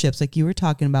partnerships like you were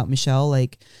talking about, Michelle,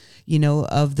 like,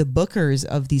 of the bookers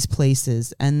of these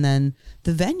places. And then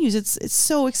the venues, it's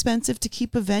so expensive to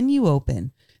keep a venue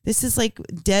open. This is like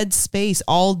dead space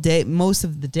all day, most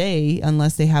of the day,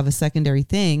 unless they have a secondary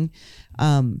thing,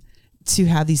 to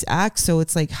have these acts. So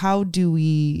it's like, how do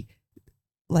we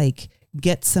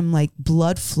get some like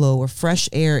blood flow or fresh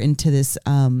air into this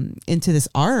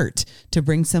art to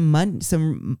bring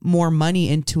some more money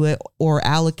into it, or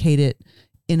allocate it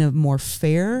in a more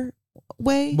fair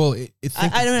way? Well,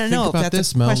 I don't know about if that's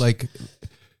this, Mel. Like,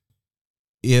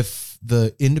 if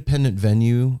the independent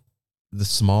venue, the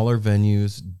smaller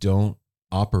venues don't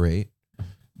operate,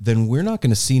 then we're not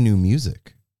going to see new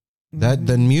music.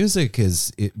 Then music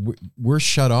we're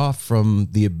shut off from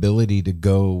the ability to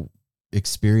go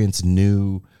experience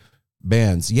new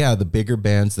bands. Yeah, the bigger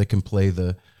bands that can play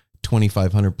the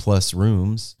 2,500 plus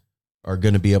rooms are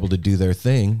going to be able to do their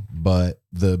thing, but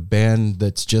the band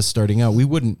that's just starting out, we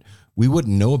wouldn't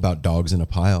know about Dogs in a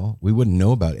Pile. We wouldn't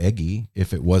know about Eggy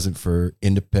if it wasn't for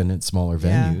independent, smaller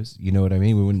venues. You know what I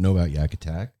mean? We wouldn't know about Yak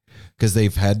Attack because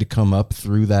they've had to come up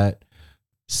through that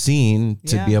scene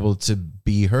to be able to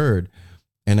be heard.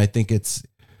 And I think it's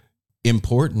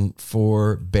important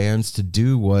for bands to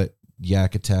do what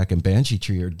Yak Attack and Banshee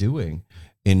Tree are doing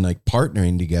in like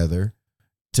partnering together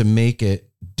to make it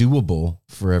doable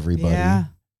for everybody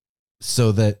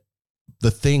so that the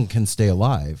thing can stay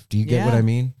alive. Do you get what I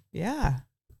mean? Yeah.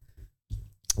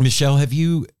 Michelle, have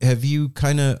you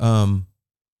kind of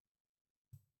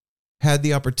had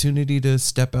the opportunity to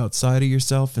step outside of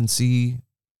yourself and see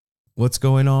what's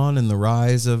going on and the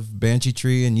rise of Banshee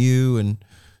Tree and you, and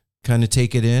kind of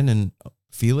take it in and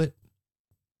feel it?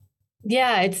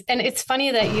 Yeah, it's funny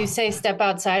that you say step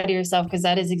outside of yourself, because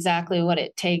that is exactly what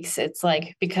it takes. It's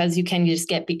like, because you just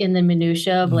get in the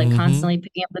minutia of like constantly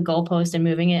picking up the goalpost and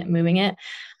moving it.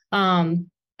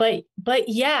 But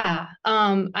yeah,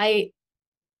 I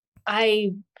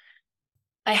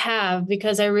have,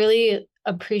 because I really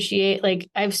appreciate, like,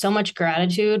 I have so much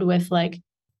gratitude with like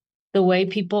the way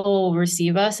people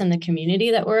receive us and the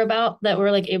community that we're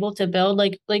like able to build,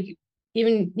 like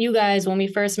even you guys, when we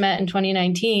first met in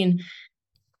 2019,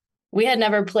 we had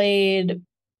never played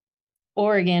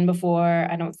Oregon before,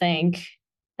 I don't think.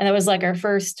 And that was like our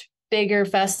first bigger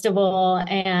festival.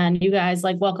 And you guys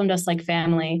like welcomed us like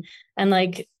family. And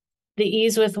like the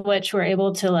ease with which we're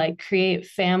able to like create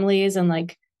families and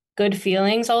like good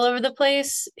feelings all over the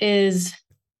place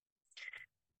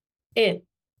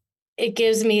it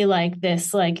gives me like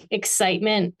this like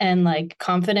excitement and like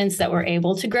confidence that we're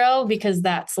able to grow, because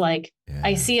that's like,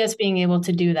 I see us being able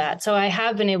to do that. So I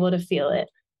have been able to feel it.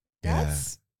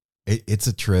 It's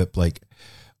a trip. Like,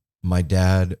 my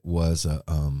dad was a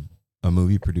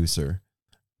movie producer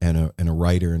and a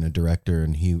writer and a director.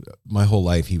 And my whole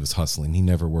life he was hustling. He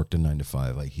never worked a 9 to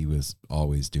 5. Like, he was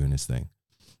always doing his thing.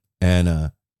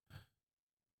 And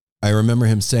I remember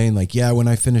him saying like, yeah, when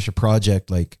I finish a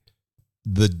project, like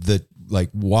the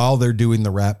like while they're doing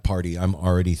the rap party, I'm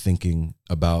already thinking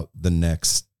about the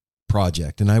next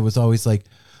project. And I was always like,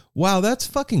 wow, that's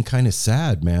fucking kind of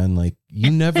sad, man. Like,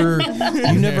 you never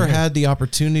had the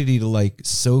opportunity to like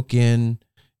soak in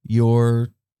your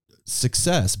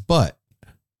success. But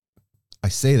I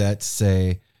say that to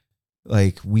say,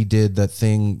 like, we did that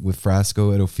thing with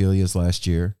Frasco at Ophelia's last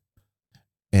year,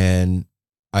 and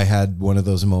I had one of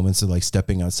those moments of like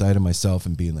stepping outside of myself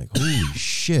and being like, holy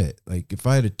shit. Like, if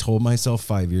I had told myself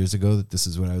 5 years ago that this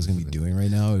is what I was going to be doing right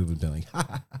now, it would have been like,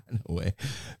 no way,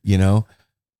 you know?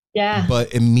 Yeah.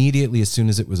 But immediately, as soon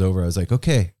as it was over, I was like,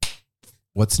 okay,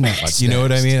 what's next? You know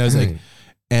what I mean? I was like,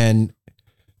 and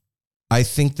I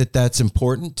think that that's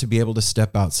important, to be able to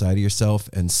step outside of yourself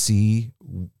and see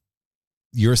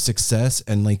your success.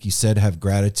 And like you said, have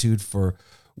gratitude for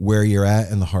where you're at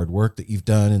and the hard work that you've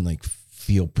done, and like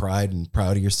feel pride and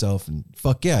proud of yourself and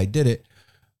fuck yeah, I did it.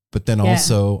 But then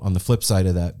also on the flip side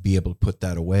of that, be able to put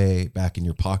that away back in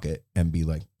your pocket and be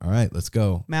like, all right, let's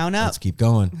go. Mount up. Let's keep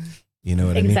going. You know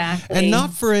what I mean? And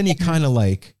not for any kind of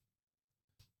like,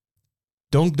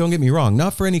 don't get me wrong,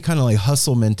 not for any kind of like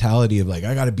hustle mentality of like,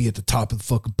 I got to be at the top of the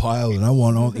fucking pile and I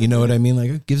want all, you know what I mean? Like,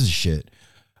 who gives a shit?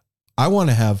 I want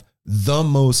to have the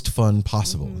most fun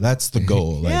possible. That's the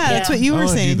goal. Like, that's what you were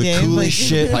saying, do the Dave. coolest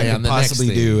shit I can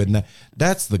possibly do. And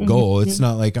that's the goal. It's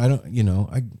not like, I don't, you know,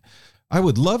 I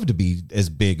would love to be as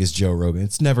big as Joe Rogan.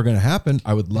 It's never going to happen.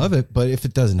 I would love it. But if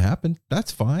it doesn't happen,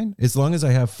 that's fine. As long as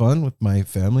I have fun with my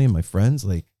family and my friends,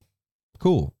 like,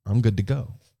 cool, I'm good to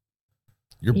go.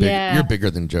 You're big. Yeah. You're bigger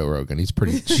than Joe Rogan. He's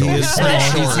pretty short. He is small.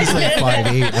 He's like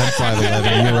 5'8". I'm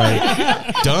 5'11". You're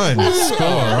right. Done. Score.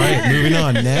 All right. Moving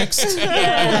on. Next.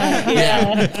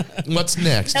 Yeah. What's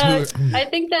next? I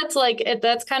think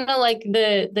that's kind of like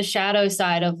the shadow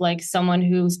side of like someone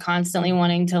who's constantly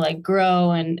wanting to like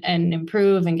grow and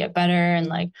improve and get better, and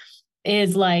like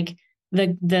is like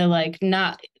the like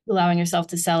not allowing yourself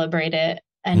to celebrate it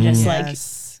and just like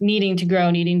needing to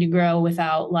grow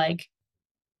without like,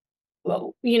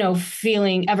 you know,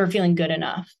 feeling good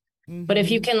enough. But if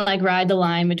you can like ride the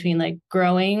line between like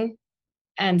growing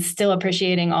and still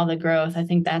appreciating all the growth, I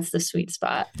think that's the sweet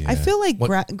spot. Yeah. I feel like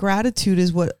gratitude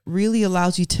is what really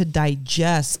allows you to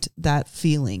digest that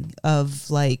feeling of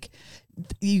like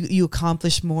you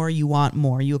accomplish more, you want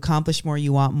more, you accomplish more,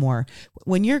 you want more.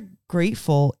 When you're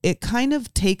grateful, it kind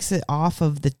of takes it off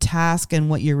of the task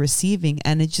and what you're receiving,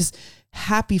 and it's just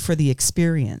happy for the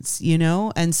experience, you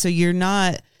know? And so you're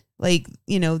not like,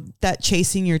 you know, that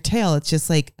chasing your tail. It's just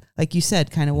like you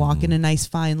said, kind of walking a nice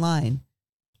fine line.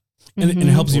 And it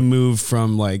helps you move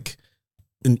from like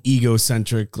an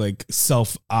egocentric, like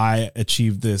I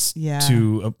achieved this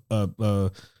to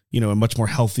a you know, a much more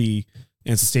healthy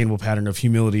and sustainable pattern of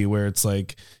humility where it's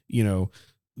like, you know,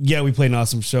 yeah, we played an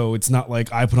awesome show. It's not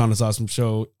like I put on this awesome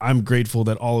show. I'm grateful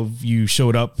that all of you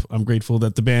showed up. I'm grateful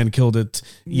that the band killed it,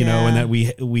 you know, and that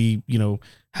we, you know,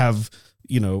 have,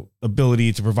 you know,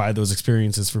 ability to provide those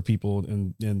experiences for people.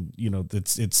 And, you know,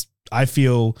 it's, I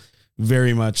feel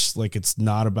very much like it's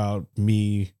not about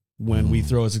me when we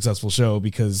throw a successful show,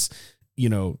 because, you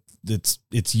know, it's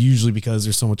usually because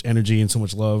there's so much energy and so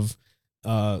much love,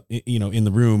 you know, in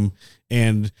the room.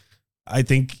 And I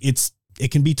think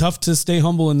it can be tough to stay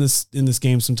humble in this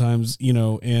game sometimes, you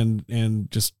know, and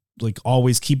just like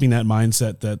always keeping that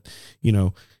mindset that, you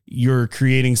know, you're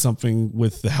creating something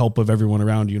with the help of everyone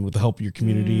around you and with the help of your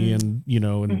community and, you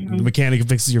know, and the mechanic who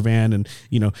fixes your van and,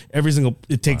 you know,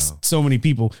 it takes so many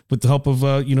people with the help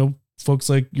of, you know, folks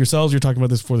like yourselves. You're talking about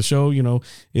this before the show, you know,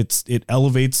 it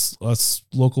elevates us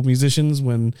local musicians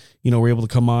when, you know, we're able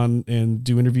to come on and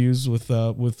do interviews with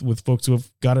folks who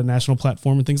have got a national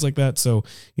platform and things like that. So,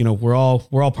 you know, we're all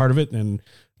part of it. And,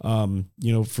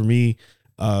 you know, for me,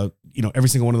 you know, every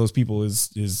single one of those people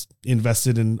is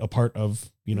invested in a part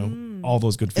of, you know, all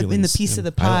those good feelings in the piece of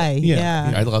the pie.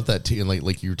 Yeah. I love that too. And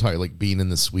like you were talking, like being in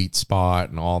the sweet spot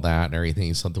and all that and everything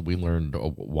is something we learned a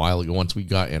while ago. Once we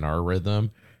got in our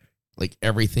rhythm, like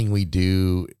everything we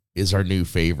do is our new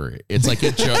favorite. It's like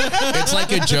a joke. It's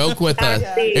like a joke with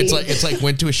it's like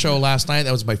went to a show last night.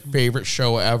 That was my favorite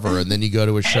show ever. And then you go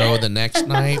to a show the next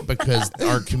night because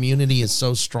our community is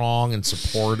so strong and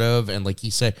supportive. And like he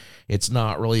said, it's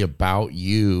not really about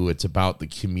you. It's about the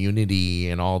community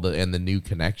and the new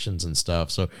connections and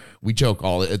stuff. So we joke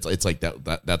it's like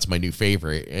that's my new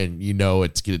favorite. And you know,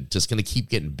 it's just going to keep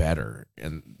getting better.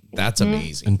 And that's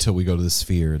amazing. Until we go to the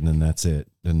Sphere, and then that's it.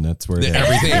 And that's where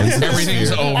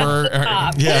everything's over.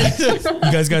 Yeah. You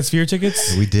guys got Sphere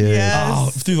tickets? We did. Yes. Oh,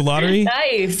 through the lottery?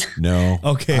 Nice. No.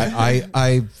 Okay.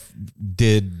 I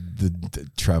did the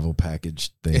travel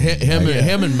package thing.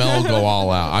 Him and Mel go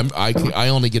all out. I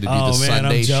only get to do the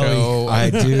Sunday show. I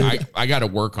do. I got to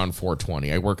work on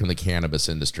 420. I work in the cannabis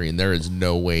industry, and there is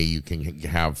no way you can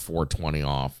have 420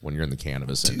 off when you're in the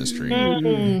cannabis industry.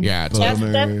 Yeah, it's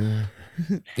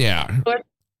yeah.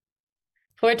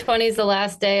 420 is the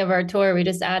last day of our tour. We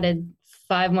just added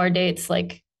 5 more dates,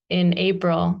 like in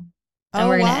April, and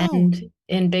we're gonna end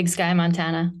in Big Sky,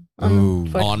 Montana. On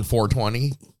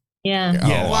 420. Yeah.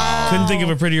 Yeah. Wow. Couldn't think of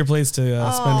a prettier place to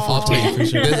spend 420 for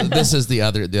sure. This is the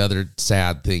other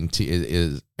sad thing too,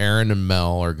 is Aaron and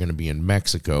Mel are going to be in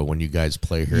Mexico when you guys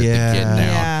play here at the Get Down.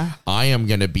 Yeah. I am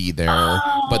going to be there,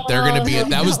 but they're going to be.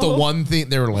 That was the one thing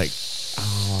they were like,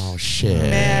 oh shit.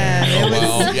 Man,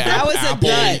 that was Apple,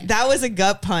 a gut. That was a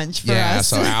gut punch for us.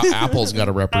 So Apple's got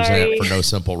to represent for No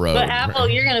Simple Road. But Apple,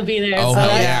 you're going to be there. Oh, so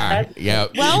yeah.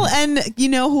 Well, and you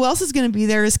know who else is going to be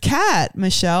there is Kat,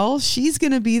 Michelle. She's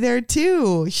going to be there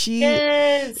too.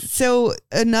 So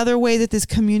another way that this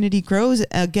community grows,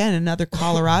 again, another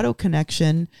Colorado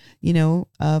connection, you know,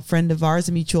 a friend of ours,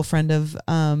 a mutual friend of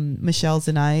Michelle's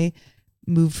and I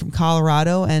moved from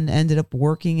Colorado and ended up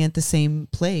working at the same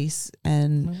place.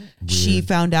 And she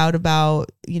found out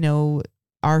about, you know,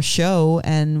 our show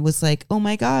and was like, oh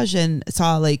my gosh. And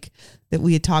saw like that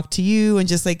we had talked to you and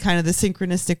just like kind of the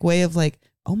synchronistic way of like,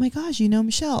 oh my gosh, you know,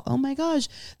 Michelle, oh my gosh,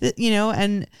 you know,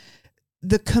 and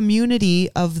the community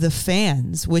of the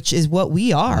fans, which is what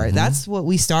we are. Mm-hmm. That's what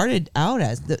we started out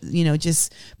as, you know,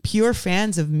 just pure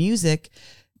fans of music.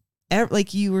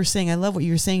 Like you were saying, I love what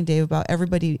you were saying, Dave, about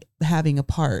everybody having a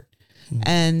part. Mm-hmm.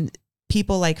 And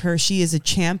people like her, she is a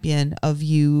champion of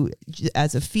you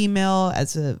as a female,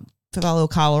 as a fellow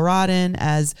Coloradan,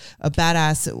 as a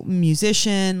badass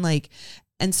musician. Like,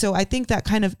 and so I think that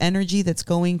kind of energy that's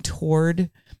going toward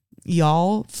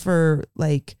y'all for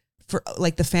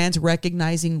the fans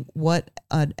recognizing what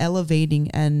an elevating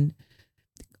and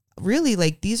really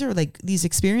like these are like these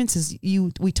experiences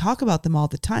we talk about them all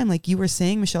the time. Like you were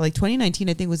saying, Michelle, like 2019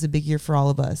 I think was a big year for all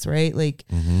of us, right? Like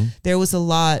there was a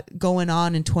lot going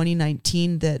on in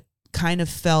 2019 that kind of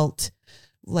felt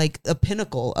like a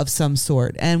pinnacle of some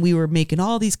sort, and we were making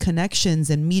all these connections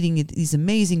and meeting these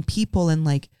amazing people, and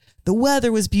like the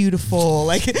weather was beautiful.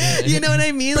 Like, you know what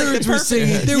I mean? Like birds were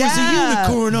singing. There was a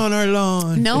unicorn on our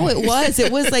lawn. No, it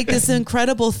was like this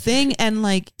incredible thing. And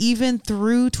like, even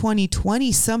through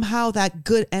 2020, somehow that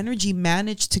good energy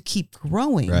managed to keep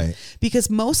growing. Right. Because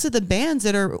most of the bands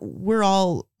that we're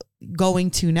all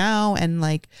going to now and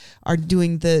like are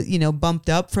doing the, you know, bumped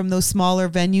up from those smaller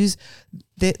venues,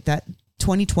 that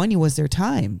 2020 was their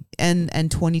time, and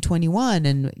 2021,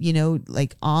 and, you know,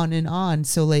 like on and on.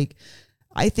 So like,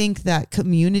 I think that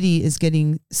community is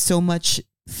getting so much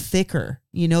thicker.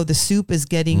 You know, the soup is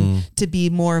getting to be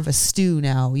more of a stew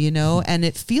now, you know, and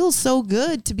it feels so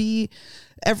good to be,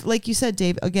 like you said,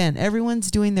 Dave, again,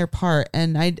 everyone's doing their part.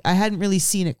 And I hadn't really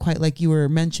seen it quite like you were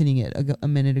mentioning it a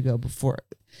minute ago before,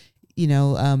 you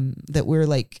know, that we're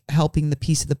like helping the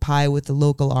piece of the pie with the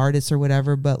local artists or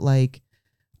whatever, but like,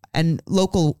 and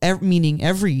local, meaning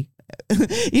every,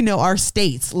 you know, our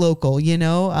state's local, you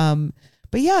know,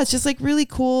 but yeah, it's just like really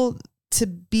cool to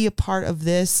be a part of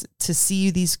this, to see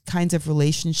these kinds of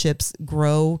relationships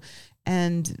grow.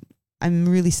 And I'm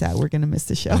really sad we're going to miss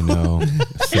the show. I know.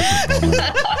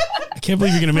 I can't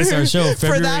believe you're going to miss our show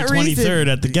February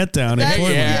 23rd at the Get Down in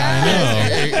Portland. Yeah,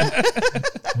 I know.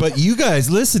 But you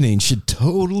guys listening should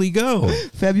totally go.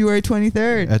 February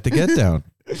 23rd. At the Get Down.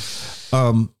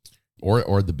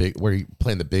 Or the big, where you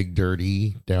playing the Big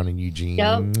Dirty down in Eugene.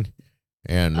 Yep.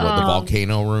 And the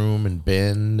Volcano Room in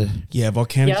Bend. Yeah,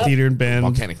 Volcanic Theater in Bend.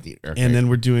 Volcanic Theater. Okay. And then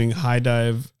we're doing High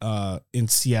Dive in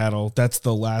Seattle. That's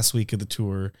the last week of the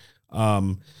tour.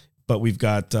 But we've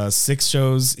got 6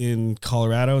 shows in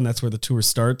Colorado, and that's where the tour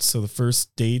starts. So the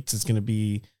first date is going to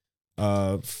be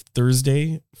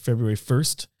Thursday, February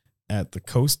 1st at the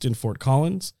Coast in Fort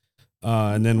Collins.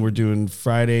 And then we're doing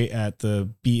Friday at the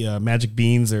Magic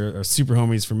Beans. They're super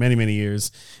homies for many, many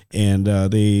years. And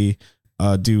they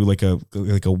do like a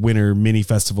winter mini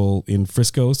festival in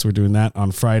Frisco. So we're doing that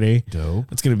on Friday. Dope.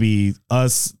 It's going to be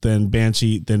us, then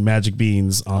Banshee, then Magic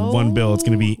Beans on one bill. It's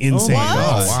going to be insane.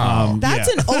 Oh, wow. That's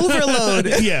an overload.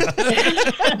 Yeah.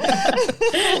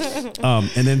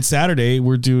 And then Saturday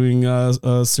we're doing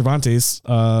Cervantes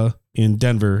in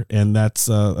Denver, and that's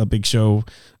a big show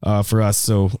for us.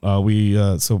 So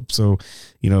so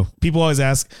you know, people always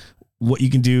ask what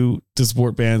you can do to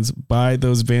support bands. Buy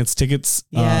those advance tickets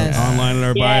online in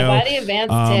our bio. Buy the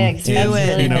advance tickets. Do it.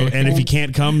 Really you know, and if you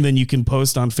can't come, then you can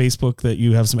post on Facebook that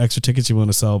you have some extra tickets you want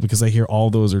to sell, because I hear all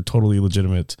those are totally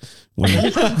legitimate.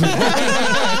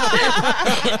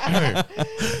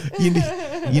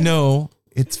 You know,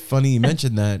 it's funny you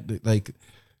mentioned that, like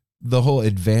the whole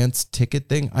advance ticket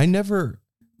thing. I never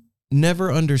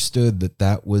understood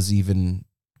that was even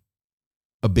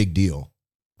a big deal.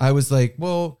 I was like,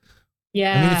 well,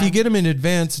 yeah. I mean, if you get them in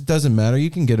advance, it doesn't matter. You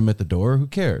can get them at the door. Who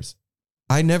cares?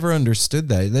 I never understood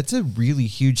that. That's a really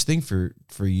huge thing for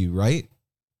you, right?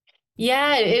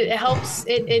 Yeah, it helps.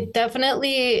 It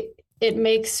definitely, it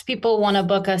makes people want to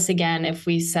book us again if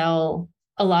we sell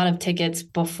a lot of tickets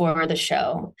before the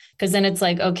show. Because then it's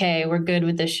like, okay, we're good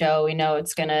with the show. We know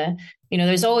it's going to, you know,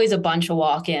 there's always a bunch of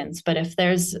walk-ins. But if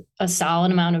there's a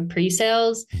solid amount of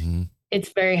pre-sales,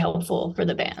 it's very helpful for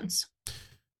the bands.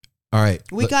 All right.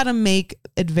 We got to make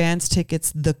advance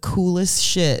tickets the coolest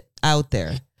shit out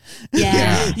there.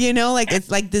 Yeah. You know, like it's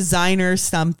like designer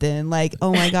something. Like,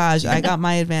 oh my gosh, I got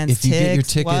my advance If you get your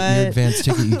ticket, What? your advance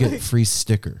ticket, you get a free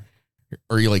sticker.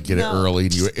 Or you like get it No. early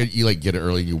and you like get it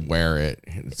early and you wear it.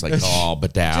 And it's like all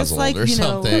bedazzled like, or you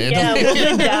know- something. Yeah,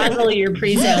 we'll bedazzle your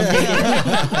pre-sale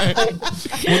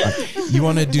ticket. You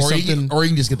want to do or, something or you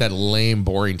can just get that lame,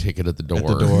 boring ticket at the door.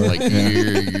 door. Like,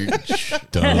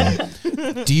 dumb.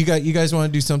 Do you guys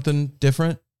want to do something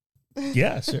different?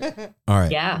 Yeah, sure. All right.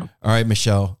 Yeah. All right,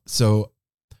 Michelle. So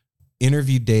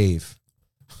interview Dave.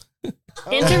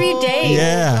 Interview Dave.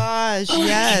 Yeah. Gosh,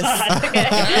 yes.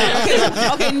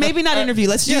 Okay, maybe not interview.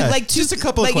 Let's do Yeah, like two, just a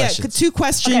couple of like, questions. 2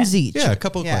 questions each. Yeah, a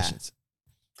couple of Yeah. questions.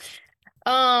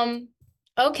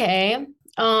 Okay.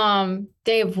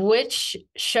 Dave, which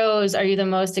shows are you the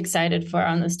most excited for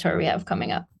on this tour we have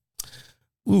coming up?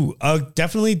 Ooh,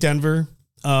 definitely Denver,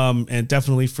 and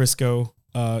definitely Frisco,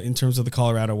 in terms of the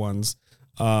Colorado ones.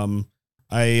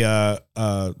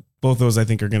 Both those I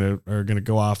think are gonna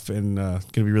go off and gonna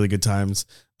be really good times.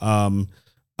 I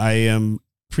am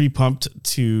pretty pumped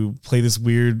to play this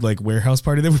weird like warehouse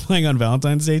party that we're playing on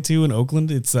Valentine's Day too in Oakland.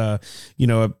 It's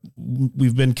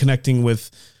we've been connecting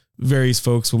with various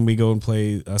folks when we go and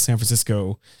play San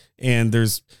Francisco, and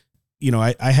there's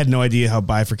I had no idea how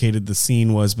bifurcated the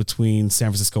scene was between San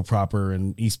Francisco proper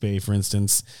and East Bay, for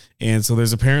instance. And so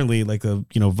there's apparently like a,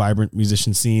 vibrant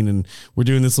musician scene. And we're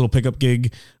doing this little pickup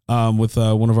gig with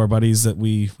one of our buddies that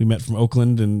we met from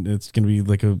Oakland. And it's going to be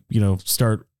like a,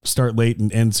 start late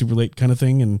and end super late kind of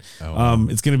thing. And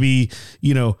it's going to be,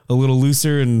 a little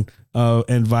looser and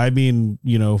vibey and,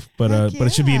 but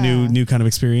it should be a new kind of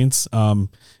experience. And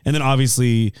then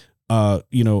obviously,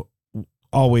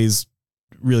 always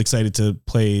really excited to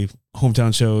play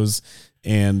hometown shows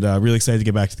and really excited to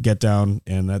get back to the Get Down,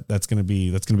 and that's gonna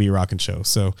be a rocking show.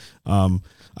 So I'm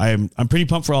pretty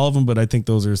pumped for all of them, but I think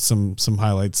those are some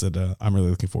highlights that I'm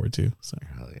really looking forward to. So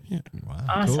yeah. Wow.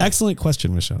 Awesome. Cool. Excellent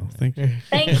question, Michelle. Thank you.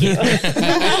 Thank you.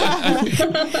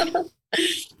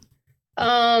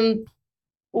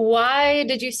 Why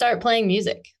did you start playing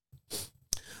music?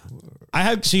 I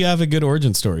actually have a good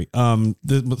origin story.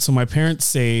 So my parents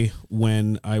say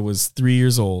when I was 3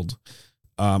 years old,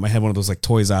 I had one of those like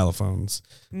toy xylophones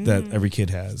that every kid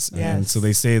has. Yes. And so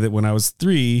they say that when I was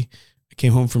 3, I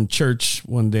came home from church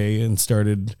one day and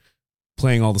started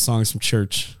playing all the songs from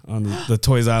church on the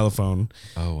toy xylophone.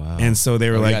 Oh, wow. And so they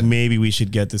were Oh, like, yeah. maybe we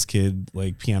should get this kid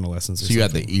like piano lessons. Or So you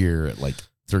had something. the ear at like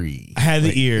 3. I had the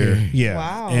Like, ear. Yeah.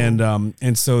 Wow.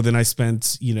 And so then I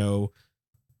spent,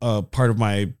 part of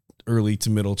my early to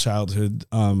middle childhood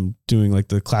doing like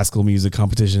the classical music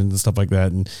competitions and stuff like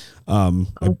that. And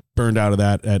I burned out of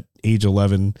that at age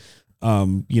 11,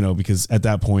 because at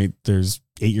that point there's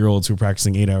 8-year-olds who are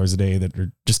practicing 8 hours a day that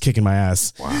are just kicking my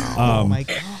ass. Wow. Oh my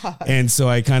God. And so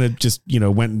I kind of just,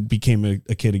 went and became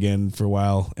a kid again for a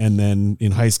while. And then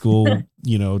in high school,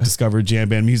 discovered jam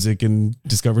band music and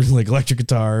discovered like electric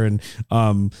guitar and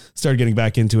started getting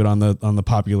back into it on the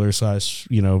popular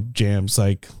 / jam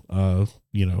psych,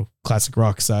 classic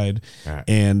rock side. Right.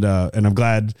 And I'm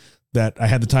glad that I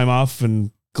had the time off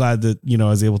and glad that, I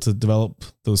was able to develop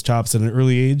those chops at an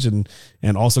early age and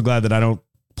also glad that I don't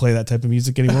play that type of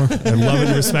music anymore. I love it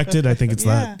and respect it. I think it's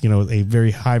that, a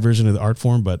very high version of the art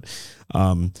form, but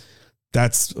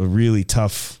that's a really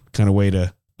tough kind of way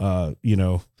to,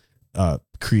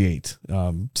 create,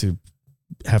 to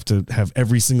have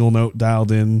every single note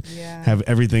dialed in, have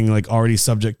everything like already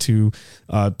subject to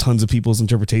tons of people's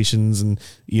interpretations and,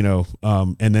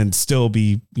 and then still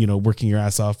be, working your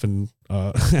ass off and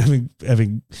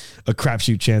having a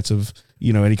crapshoot chance of,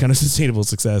 any kind of sustainable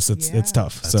success. It's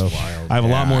tough. That's so wild. I have a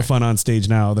lot more fun on stage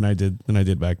now than I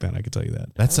did back then. I could tell you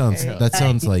that. That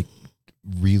sounds like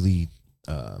really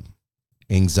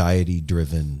anxiety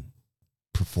driven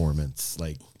performance.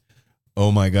 Like,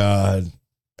 oh my God,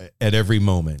 at every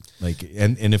moment. Like,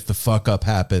 and if the fuck up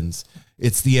happens,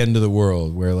 it's the end of the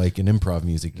world. Where like in improv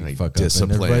music, you Like fuck up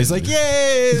discipline. and everybody's like,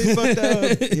 yay, they fucked up.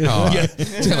 You know?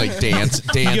 It's kinda like dance.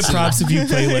 You get props if you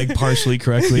play like partially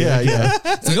correctly. Yeah.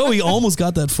 It's like, oh, we almost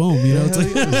got that foam. It's like,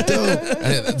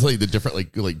 It's like the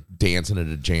different like dancing at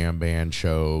a jam band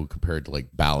show compared to like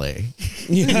ballet.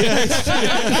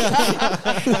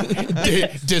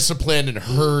 Disciplined and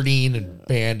hurting and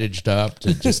bandaged up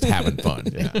to just having fun.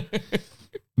 Yeah.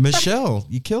 Michelle,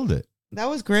 you killed it. That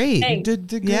was great. Thanks. Did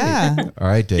great. Yeah. All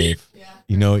right, Dave.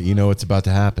 You know what's about to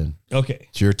happen. okay.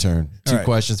 It's your turn. Two All right.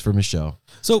 questions for Michelle.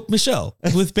 So, Michelle,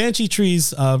 with Banshee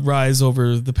Tree's rise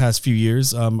over the past few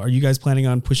years, are you guys planning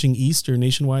on pushing east or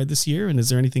nationwide this year? And is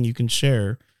there anything you can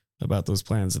share about those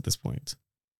plans at this point?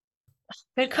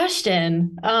 Good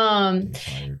question.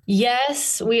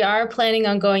 Yes, we are planning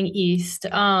on going east.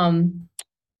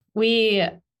 We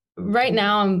right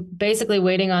now I'm basically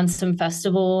waiting on some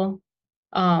festival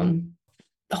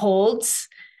holds,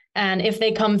 and if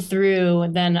they come through,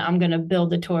 then I'm gonna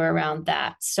build a tour around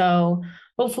that. So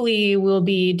hopefully we'll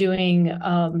be doing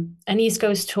an East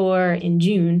Coast tour in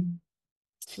June.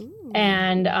 Ooh.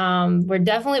 And we're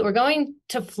going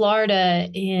to Florida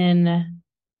in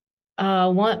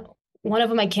one of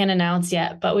them I can't announce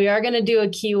yet, but we are going to do a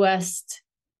Key West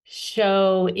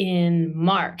show in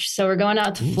March. So we're going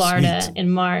out to Florida in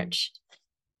March,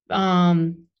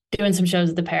 doing some shows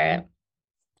at the Parrot.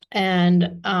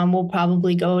 And we'll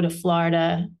probably go to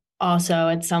Florida also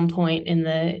at some point in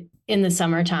the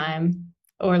summertime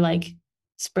or like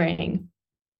spring.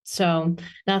 So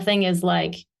nothing is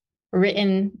like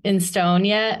written in stone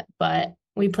yet, but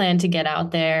we plan to get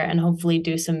out there and hopefully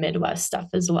do some Midwest stuff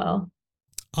as well.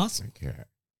 Awesome. Okay.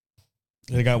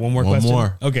 I got one more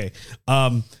question. Okay.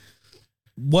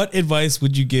 What advice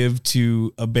would you give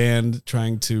to a band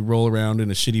trying to roll around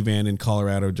in a shitty van in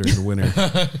Colorado during the winter?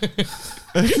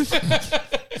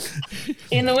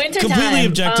 In the winter Completely time,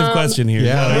 objective question here.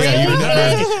 Yeah,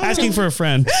 really? Asking for a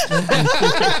friend. Snow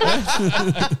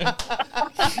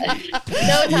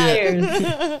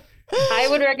tires. I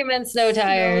would recommend snow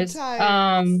tires.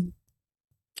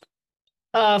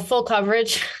 Full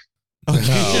coverage.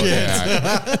 Okay.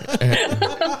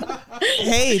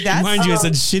 Hey, that's mind you, I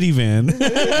said shitty van.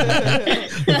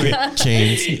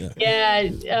 Chains.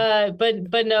 Yeah,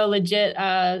 but no, legit.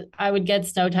 I would get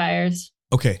snow tires.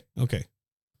 Okay.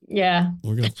 Yeah,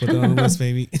 We're gonna put that on the list,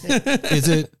 baby.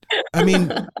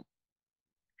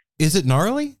 Is it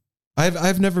gnarly?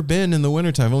 I've never been in the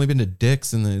wintertime. I've only been to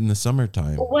Dick's in the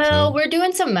summertime. Well, we're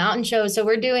doing some mountain shows. So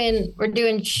we're doing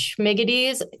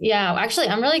Schmiggities. Yeah, actually,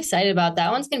 I'm really excited about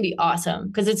that. One's going to be awesome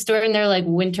because it's during their like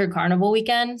winter carnival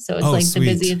weekend. So it's the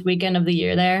busiest weekend of the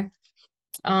year there.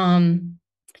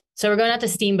 So we're going out to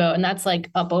Steamboat, and that's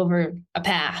like up over a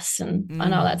pass and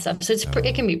all that stuff. So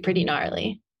it can be pretty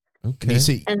gnarly. Okay.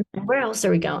 And where else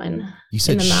are we going? You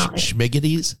said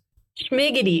Schmiggities?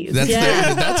 Schmiggities.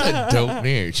 That's a dope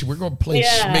name. We're going to play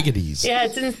Schmiggities. Yeah,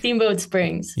 it's in Steamboat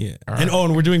Springs. Yeah. Right.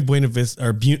 And we're doing Buena Vista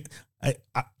or I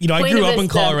grew up in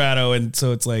Colorado, and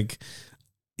so it's like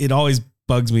it always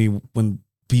bugs me when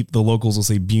the locals will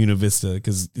say Buena Vista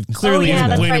because it clearly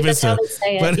isn't Buena Vista. That's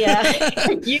how they say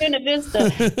it. Yeah. Buena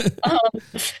Vista.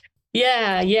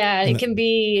 Yeah, it can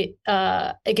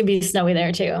be snowy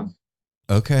there too.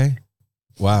 Okay.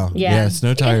 Wow. Yeah,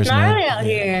 snow tires. It's gnarly out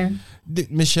here.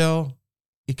 Michelle,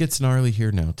 it gets gnarly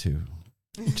here now too.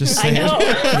 Just saying. I know.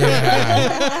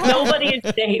 Yeah. Nobody is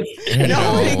safe.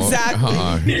 No,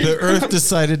 exactly. The Earth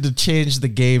decided to change the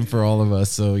game for all of us.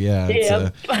 So it's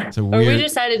a weird. Or we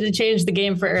decided to change the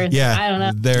game for Earth. Yeah, I don't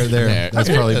know. There. That's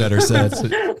probably better said.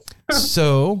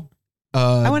 So.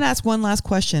 I want to ask one last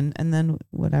question, and then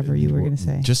whatever you were going to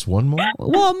say. Just one more?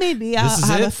 Well, maybe. This is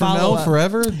it for Mel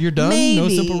forever? You're done? Maybe. No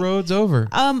Simple Roads over.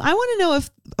 I want to know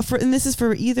and this is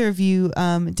for either of you,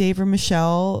 Dave or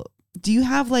Michelle, do you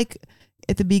have like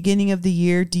at the beginning of the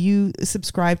year, do you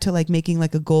subscribe to like making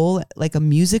like a goal, like a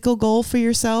musical goal for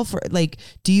yourself? Or like,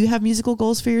 do you have musical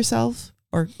goals for yourself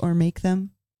or make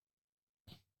them?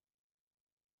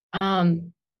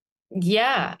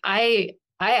 Yeah, I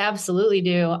absolutely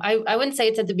do. I wouldn't say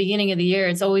it's at the beginning of the year.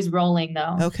 It's always rolling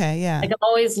though. Okay. Yeah. Like I'm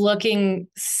always looking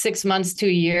 6 months to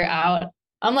a year out.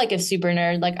 I'm like a super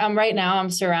nerd. Like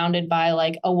I'm surrounded by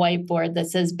like a whiteboard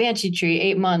that says Banshee Tree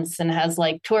 8 months and has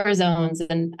like tour zones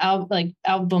and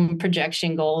album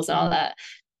projection goals and all that.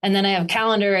 And then I have a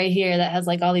calendar right here that has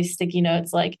like all these sticky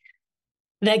notes like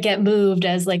that get moved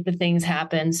as like the things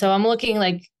happen. So I'm looking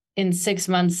like in 6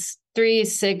 months,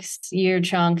 3-6 year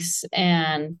chunks,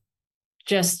 and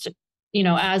just,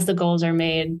 as the goals are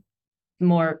made,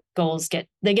 more goals get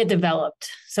developed.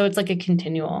 So it's like a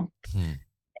continual.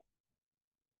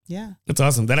 Yeah. That's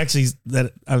awesome. That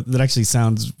actually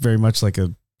sounds very much like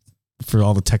for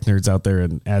all the tech nerds out there,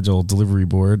 an agile delivery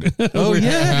board. Oh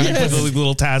yeah. You put those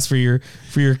little tasks for your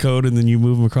code, and then you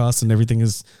move them across, and everything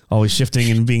is always shifting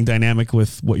and being dynamic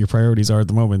with what your priorities are at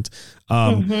the moment.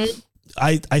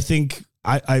 I think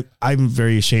I'm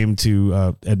very ashamed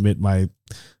to admit my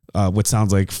what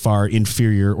sounds like far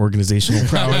inferior organizational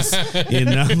prowess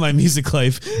in my music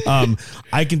life.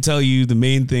 I can tell you the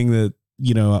main thing that,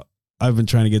 I've been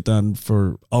trying to get done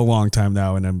for a long time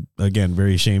now. And I'm, again,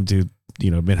 very ashamed to,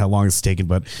 admit how long it's taken,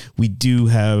 but we do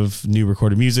have new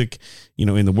recorded music,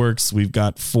 in the works. We've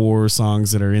got 4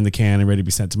 songs that are in the can and ready to be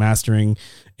sent to mastering.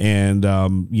 And,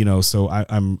 so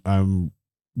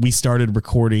we started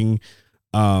recording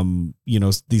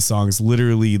these songs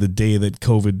literally the day that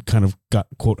COVID kind of got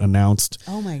quote announced.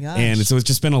 Oh my gosh. And so it's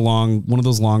just been one of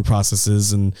those long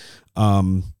processes. And,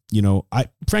 I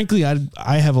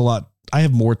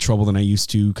have more trouble than I used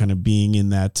to kind of being in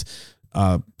that,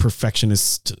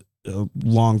 perfectionist,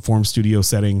 long form studio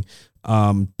setting.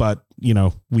 But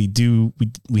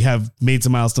we have made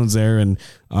some milestones there, and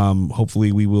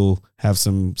hopefully we will have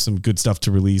some good stuff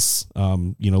to release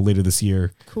later this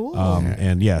year. Cool.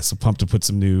 So pumped to put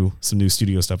some new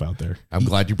studio stuff out there. I'm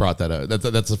glad you brought that up.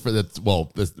 That's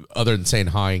other than saying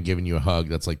hi and giving you a hug,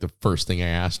 that's like the first thing I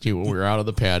asked you when we were out of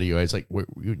the patio. I was like,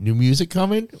 new music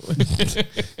coming?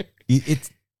 It's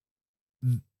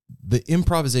the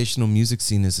improvisational music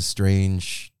scene is a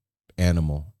strange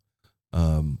animal,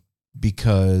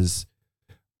 because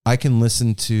I can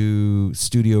listen to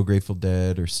Studio Grateful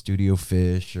Dead or Studio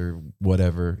Fish or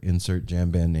whatever, insert jam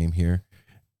band name here,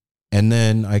 and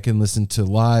then I can listen to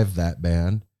live that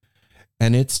band,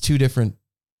 and it's two different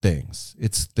things.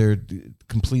 They're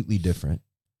completely different,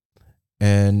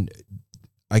 and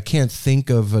I can't think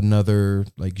of another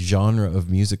like genre of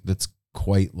music that's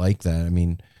quite like that. I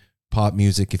mean, pop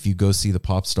music, if you go see the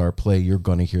pop star play, you're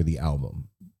going to hear the album,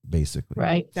 basically.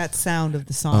 Right. That sound of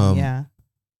the song, yeah.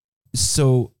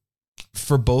 So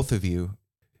for both of you,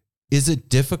 is it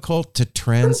difficult to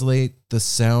translate the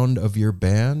sound of your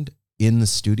band in the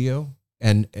studio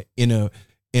and in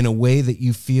a way that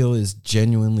you feel is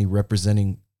genuinely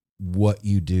representing what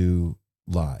you do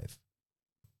live?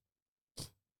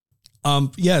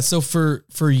 So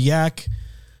for Yak,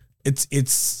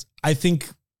 it's I think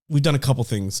we've done a couple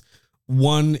things.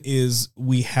 One is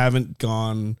we haven't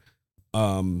gone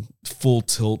full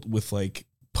tilt with like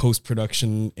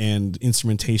post-production and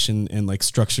instrumentation and like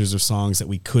structures of songs that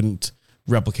we couldn't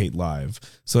replicate live.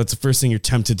 So that's the first thing you're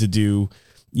tempted to do,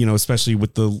 especially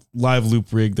with the live loop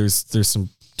rig. There's some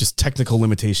just technical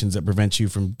limitations that prevent you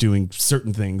from doing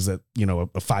certain things that,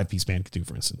 a 5-piece band could do,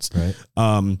 for instance. Right.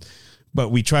 But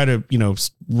we try to,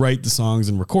 write the songs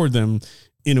and record them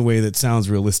in a way that sounds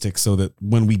realistic so that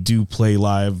when we do play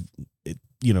live,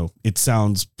 it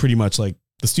sounds pretty much like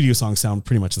the studio songs sound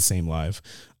pretty much the same live.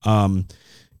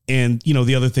 And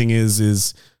the other thing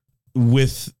is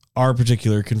with our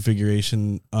particular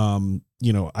configuration,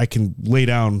 I can lay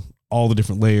down all the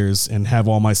different layers and have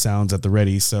all my sounds at the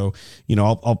ready. So,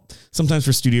 I'll sometimes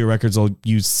for studio records, I'll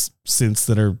use synths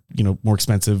that are, more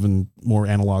expensive and more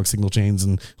analog signal chains,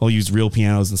 and I'll use real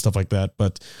pianos and stuff like that.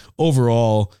 But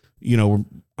overall,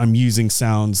 I'm using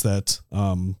sounds that,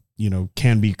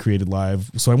 can be created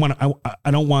live. So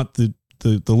I don't want the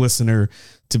listener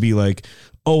to be like,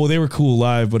 oh, well, they were cool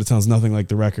live, but it sounds nothing like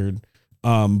the record.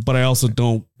 But I also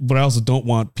don't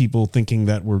want people thinking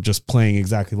that we're just playing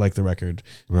exactly like the record.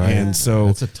 Right. And so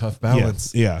that's a tough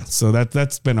balance. Yeah. So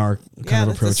that's been our kind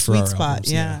of approach for our spot.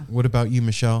 albums. Yeah. What about you,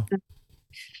 Michelle?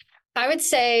 I would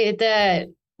say that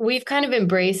we've kind of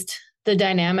embraced the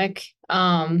dynamic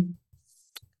of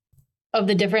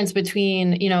the difference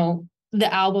between,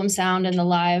 the album sound and the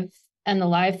live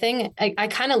thing. I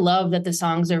kind of love that the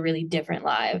songs are really different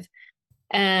live.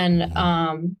 And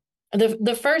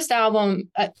the first album,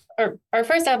 our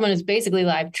first album is basically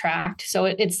live tracked. So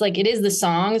it's like, it is the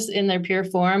songs in their pure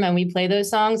form, and we play those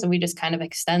songs and we just kind of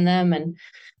extend them and,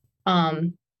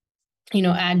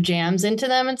 add jams into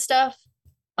them and stuff.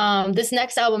 This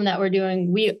next album that we're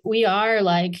doing, we are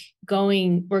like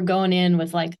we're going in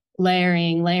with like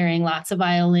layering lots of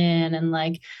violin, and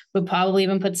like we'll probably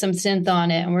even put some synth on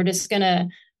it. And we're just going to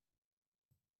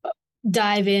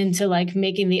dive into like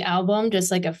making the album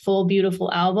just like a full,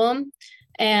 beautiful album,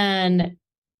 and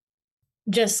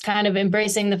just kind of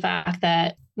embracing the fact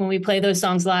that when we play those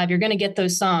songs live, you're going to get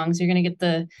those songs, you're going to get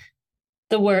the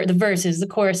verses, the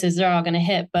choruses, they're all going to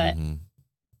hit. But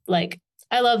like,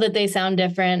 I love that they sound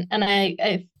different. And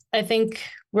I think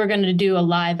we're going to do a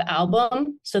live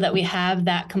album so that we have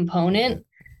that component,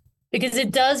 because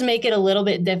it does make it a little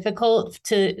bit difficult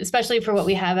to, especially for what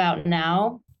we have out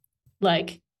now.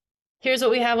 Like, here's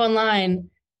what we have online.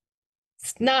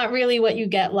 It's not really what you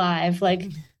get live. Like,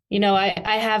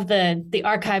 I have the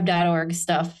archive.org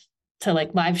stuff to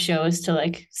like live shows to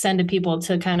like send to people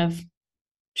to kind of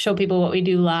show people what we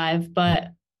do live.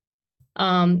 But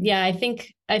I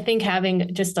think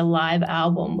having just a live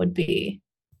album would be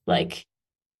like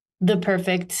the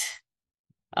perfect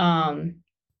kind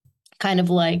of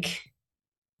like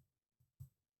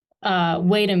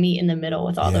way to meet in the middle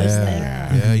with all those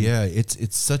things. Yeah.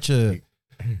 It's such a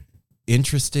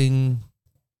interesting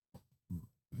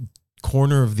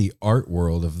corner of the art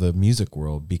world, of the music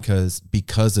world, because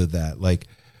of that. Like,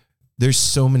 there's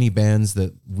so many bands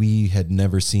that we had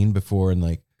never seen before, and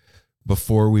like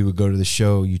before we would go to the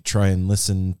show, you try and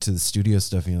listen to the studio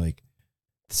stuff and you're like,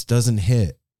 this doesn't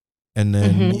hit. And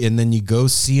then you go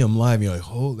see them live. And you're like,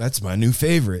 oh, that's my new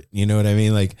favorite. You know what I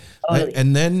mean? Like, Totally.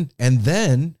 and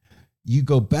then you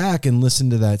go back and listen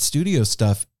to that studio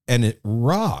stuff and it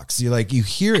rocks. You like, you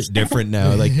hear it different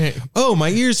now. Like, oh, my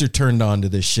ears are turned on to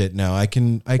this shit now. I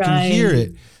can hear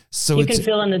it. So you can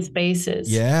fill in the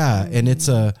spaces. Yeah. And it's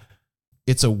a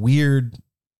weird,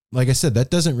 like I said, that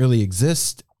doesn't really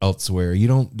exist elsewhere.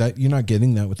 You're not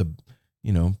getting that with a,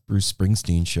 Bruce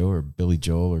Springsteen show or Billy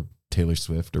Joel or Taylor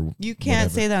Swift or you can't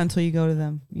say that until you go to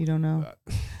them. You don't know.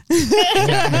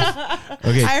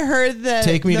 Okay, I heard that.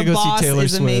 Take me to go see Taylor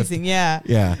Swift. Amazing. Yeah.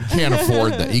 Yeah. You can't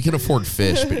afford that. You can afford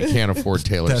Fish, but you can't afford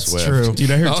Taylor That's Swift. true.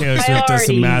 Dude, I heard Taylor Swift does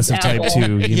some massive type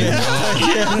 2.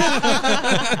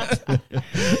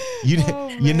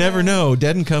 You never know.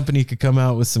 Dead and Company could come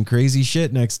out with some crazy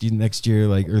shit next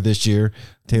year, or this year.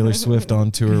 Taylor Swift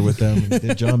on tour with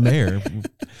them. John Mayer.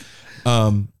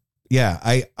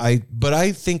 Yeah, but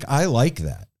I think I like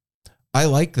that. I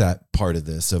like that part of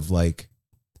this of like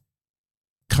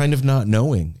kind of not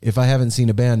knowing. If I haven't seen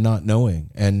a band, not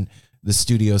knowing, and the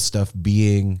studio stuff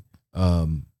being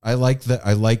I like that.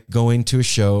 I like going to a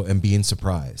show and being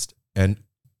surprised, and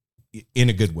in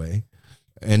a good way,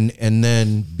 and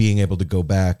then being able to go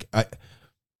back.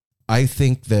 I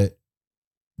think that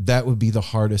would be the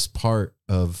hardest part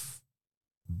of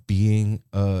being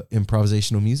a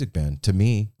improvisational music band to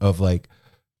me, of like,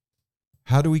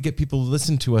 how do we get people to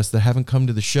listen to us that haven't come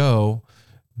to the show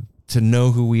to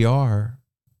know who we are?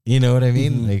 You know what I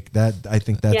mean? Like that, I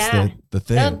think that's the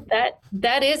thing. No,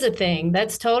 that is a thing.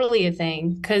 That's totally a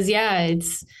thing. Cause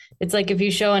it's like, if you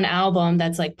show an album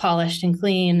that's like polished and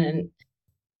clean, and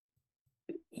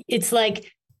it's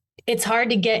like, it's hard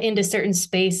to get into certain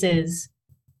spaces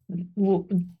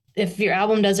if your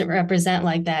album doesn't represent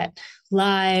like that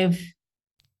live,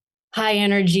 high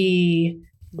energy,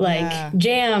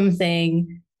 jam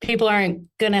thing. People aren't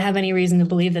going to have any reason to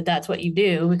believe that that's what you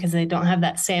do because they don't have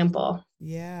that sample.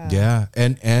 Yeah. Yeah.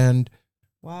 And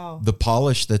wow, the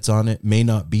polish that's on it may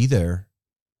not be there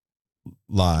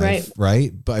live.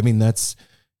 Right. But I mean, that's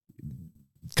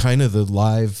kind of the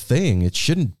live thing. It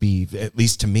shouldn't be, at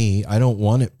least to me. I don't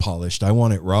want it polished. I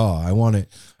want it raw. I want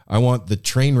the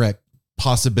train wreck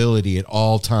possibility at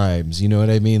all times. You know what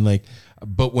I mean? Like,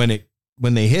 but when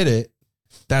they hit it,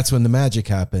 that's when the magic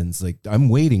happens. Like, I'm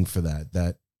waiting for that,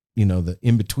 the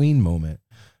in between moment.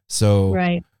 So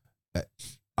right.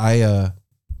 I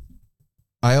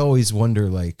always wonder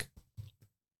like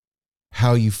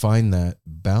how you find that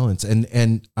balance.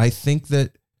 And I think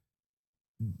that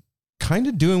kind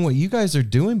of doing what you guys are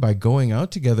doing by going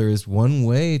out together is one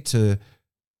way to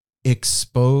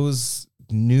expose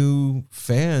new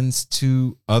fans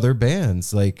to other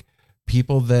bands, like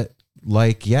people that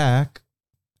like Yak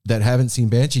that haven't seen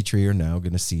Banshee Tree are now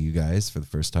going to see you guys for the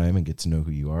first time and get to know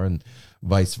who you are, and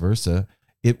vice versa.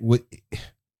 It would.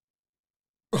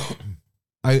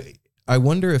 I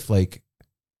wonder if like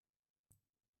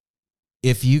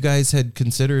if you guys had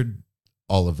considered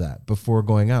all of that before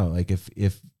going out, like if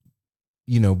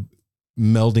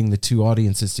melding the two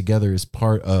audiences together is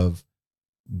part of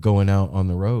going out on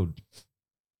the road.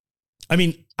 I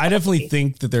mean, I definitely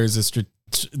think that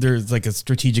there's like a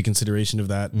strategic consideration of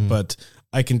that, but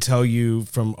I can tell you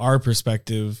from our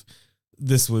perspective,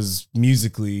 this was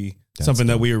musically something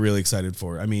that we were really excited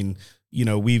for. I mean,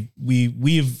 we've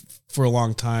for a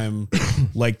long time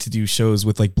liked to do shows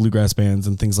with like bluegrass bands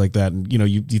and things like that. And,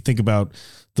 you think about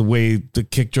the way the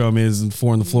kick drum is and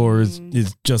Four on the Floor is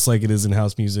just like it is in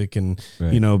house music. And,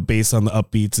 bass on the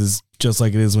upbeats is just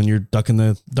like it is when you're ducking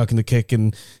the kick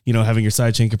and, having your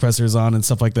sidechain compressors on and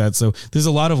stuff like that. So there's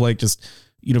a lot of like just,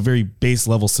 very base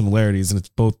level similarities, and it's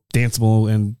both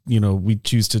danceable and, we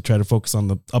choose to try to focus on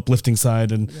the uplifting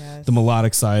side and the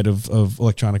melodic side of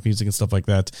electronic music and stuff like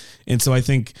that. And so I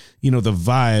think, the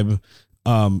vibe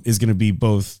is going to be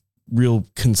both real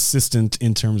consistent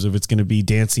in terms of it's going to be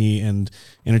dancey and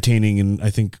entertaining, and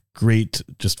I think great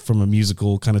just from a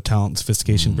musical kind of talent and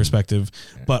sophistication perspective,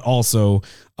 but also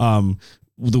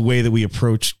the way that we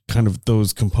approach kind of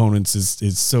those components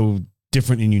is so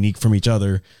different and unique from each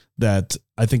other that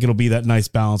I think it'll be that nice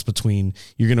balance between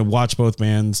you're going to watch both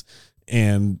bands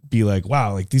and be like,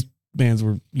 wow, like these bands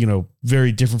were,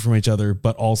 very different from each other,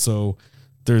 but also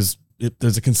there's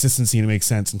a consistency and it makes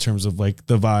sense in terms of like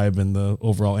the vibe and the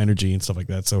overall energy and stuff like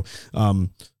that. So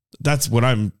that's what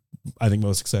I think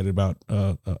most excited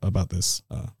about this.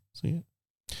 So yeah.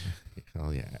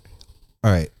 Hell yeah.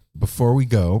 All right. Before we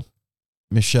go,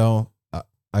 Michelle,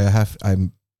 I have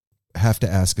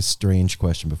to ask a strange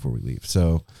question before we leave.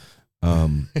 So,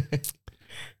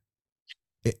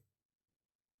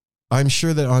 I'm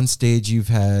sure that on stage you've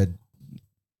had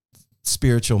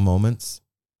spiritual moments.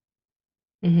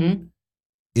 Mm-hmm.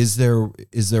 Is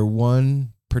there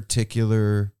one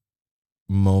particular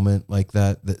moment like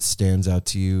that stands out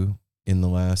to you in the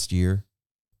last year?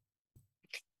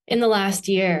 In the last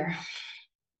year.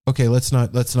 Okay, let's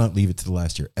not leave it to the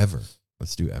last year. Ever.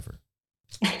 Let's do ever.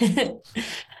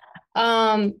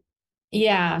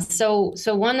 Yeah. So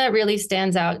one that really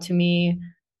stands out to me,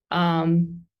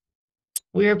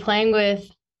 we were playing with,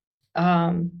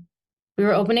 we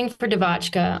were opening for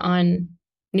Devotchka on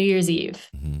New Year's Eve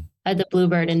at the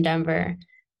Bluebird in Denver.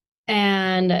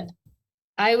 And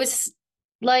I was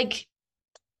like,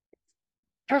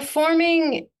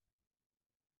 performing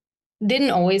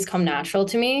didn't always come natural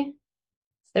to me.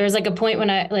 There was like a point when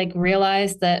I like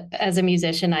realized that as a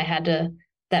musician,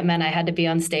 that meant I had to be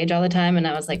on stage all the time. And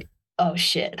I was like, oh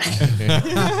shit.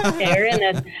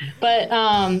 But,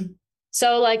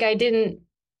 so like I didn't,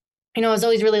 I was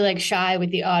always really like shy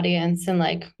with the audience and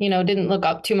like, didn't look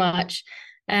up too much.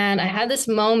 And I had this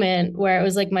moment where it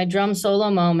was like my drum solo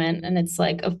moment, and it's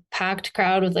like a packed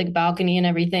crowd with like balcony and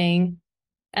everything.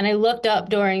 And I looked up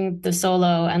during the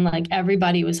solo and like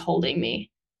everybody was holding me.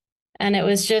 And it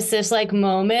was just this like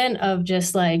moment of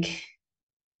just like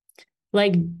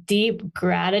deep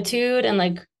gratitude and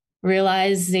like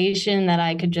realization that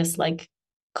I could just like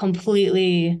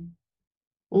completely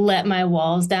let my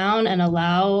walls down and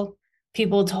allow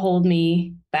people to hold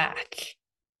me back.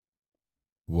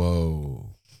 Whoa.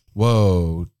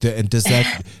 And does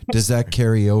that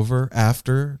carry over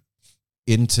after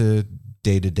into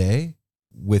day to day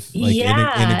with like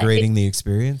integrating the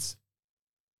experience?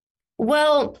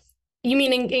 Well, you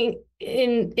mean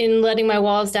in letting my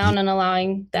walls down and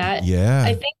allowing that? Yeah.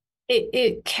 I think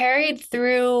it carried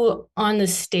through on the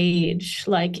stage,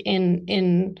 like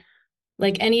in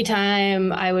like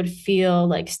anytime I would feel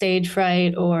like stage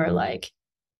fright or like,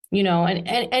 and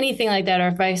anything like that, or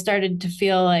if I started to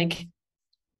feel like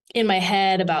in my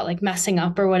head about like messing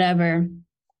up or whatever,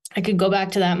 I could go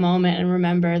back to that moment and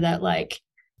remember that like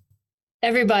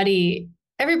everybody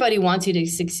wants you to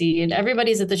succeed.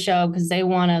 Everybody's at the show because they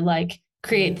want to like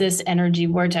create this energy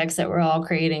vortex that we're all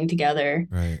creating together.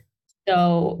 Right.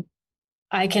 So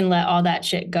I can let all that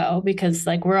shit go because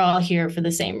like we're all here for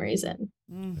the same reason.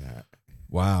 Yeah.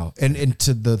 Wow. And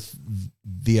to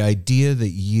the idea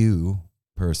that you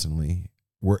personally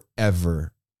were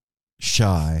ever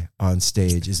shy on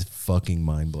stage is fucking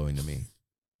mind blowing to me.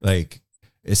 Like,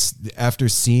 it's after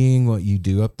seeing what you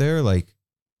do up there, like,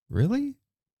 really?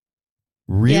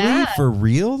 Yeah. For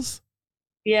reals?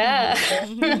 Yeah.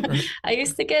 I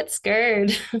used to get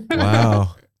scared.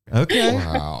 Wow. Okay.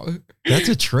 Wow. That's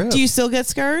a trip. Do you still get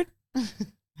scared?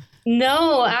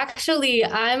 No, actually,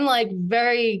 I'm like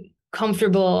very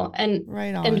comfortable. And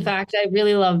right on. In fact, I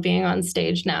really love being on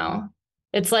stage now.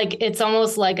 It's like, it's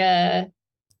almost like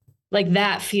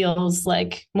that feels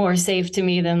like more safe to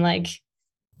me than like,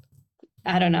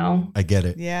 I don't know. I get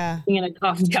it. Yeah. Being in a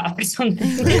coffee shop or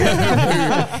something.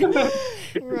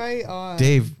 Right on.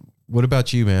 Dave, what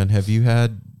about you, man? Have you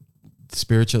had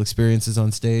spiritual experiences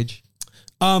on stage?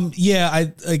 Yeah,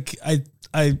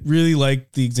 I really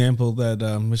like the example that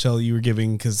Michelle, you were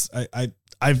giving, because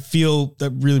I feel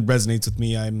that really resonates with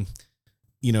me. I'm,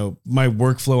 my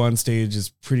workflow on stage is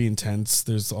pretty intense.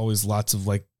 There's always lots of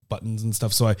like buttons and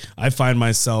stuff. So I find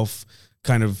myself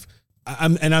kind of,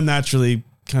 I'm naturally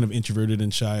kind of introverted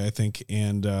and shy, I think.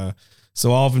 And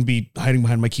so I'll often be hiding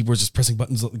behind my keyboards, just pressing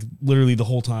buttons like, literally the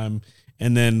whole time.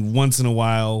 And then once in a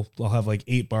while, I'll have like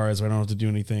 8 bars where I don't have to do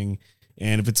anything.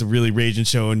 And if it's a really raging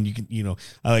show and you can,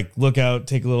 I like look out,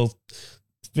 take a little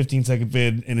 15-second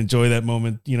vid and enjoy that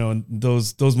moment, and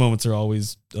those moments are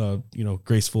always,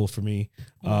 graceful for me.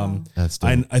 That's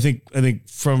dope. I think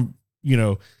from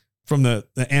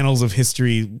the annals of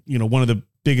history, one of the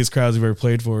biggest crowds we've ever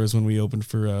played for is when we opened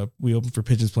for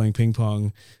Pigeons Playing Ping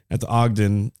Pong at the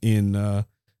Ogden in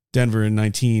Denver in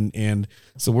 19. And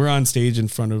so we're on stage in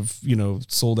front of,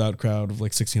 sold out crowd of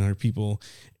like 1,600 people.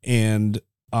 And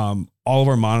all of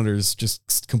our monitors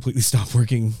just completely stopped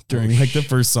working during like the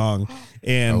first song.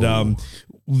 And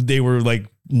they were like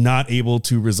not able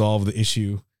to resolve the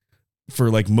issue for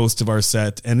like most of our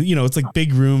set. And, it's like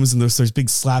big rooms and there's big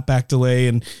slapback delay.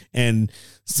 And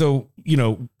so,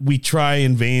 we try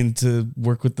in vain to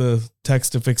work with the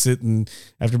text to fix it. And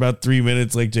after about 3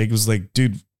 minutes, like Jake was like,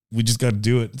 dude, we just got to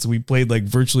do it. So we played like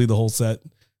virtually the whole set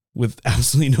with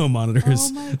absolutely no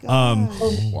monitors. Oh my God.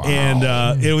 Wow. And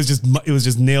it was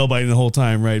just nail biting the whole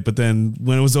time. Right. But then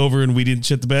when it was over and we didn't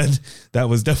shit the bed, that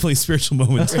was definitely a spiritual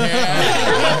moment.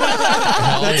 That's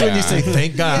when you say,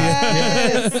 thank God.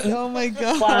 Yes. Oh my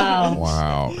God. Wow.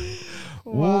 Wow.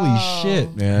 Holy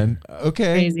shit, man.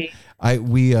 Okay. Crazy.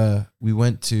 We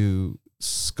went to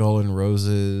Skull and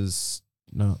Roses.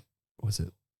 No, was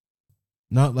it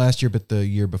not last year, but the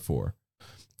year before?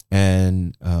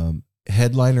 And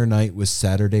headliner night was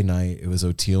Saturday night. It was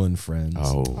O'Teal and Friends.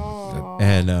 Oh.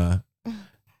 And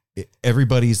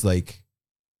everybody's like,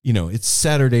 it's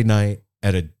Saturday night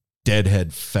at a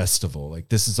Deadhead festival. Like,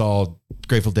 this is all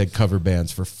Grateful Dead cover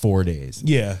bands for 4 days.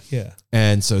 Yeah.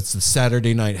 And so it's the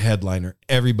Saturday night headliner.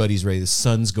 Everybody's ready. The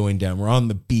sun's going down. We're on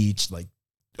the beach. Like,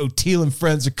 O'Teal and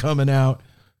Friends are coming out.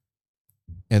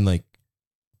 And like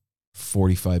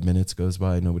 45 minutes goes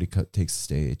by. Nobody takes the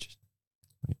stage.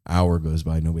 An hour goes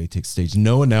by. Nobody takes the stage.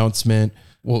 No announcement.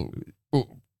 Well,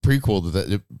 prequel to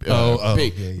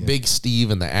that. Big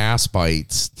Steve and the Ass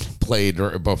Bites played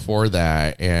before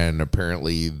that, and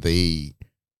apparently they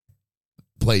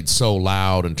played so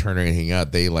loud and turned anything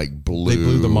up, they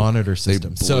blew the monitor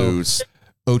system. So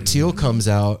O'Teal comes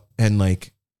out and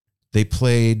they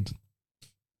played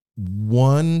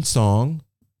one song,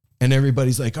 and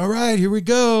everybody's like, "All right, here we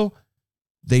go."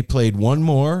 They played one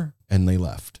more, and they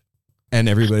left, and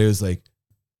everybody was like,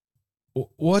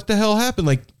 "What the hell happened?"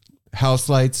 Like, house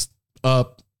lights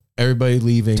up, everybody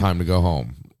leaving. Time to go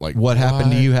home. Like, what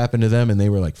happened to you happened to them, and they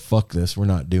were like, "Fuck this, we're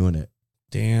not doing it."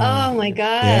 Damn. Oh my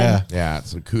God. Yeah.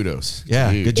 So kudos.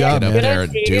 Yeah. Dude, Good job, get man. up there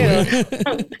and do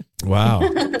it. Wow.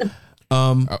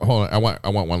 Hold on. I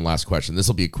want one last question. This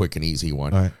will be a quick and easy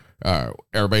one. All right.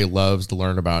 Everybody loves to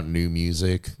learn about new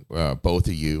music. Both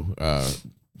of you.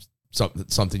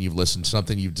 Something you've listened,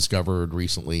 something you've discovered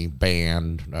recently,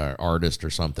 band, artist, or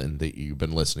something that you've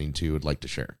been listening to would like to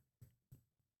share.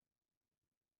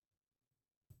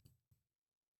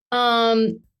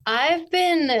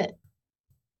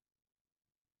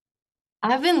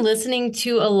 I've been listening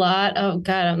to a lot of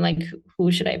God. I'm like,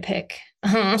 who should I pick?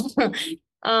 I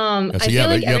feel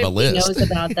like everybody knows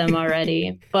about them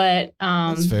already, but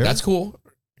That's fair. That's cool.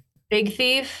 Big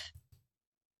Thief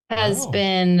has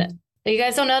been. You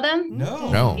guys don't know them?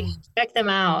 No. Check them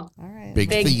out. All right. Big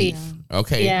Thief.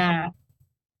 Okay.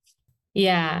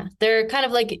 Yeah. They're kind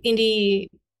of like indie.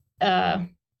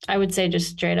 I would say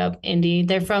just straight up indie.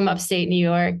 They're from upstate New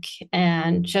York,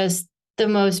 and just the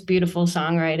most beautiful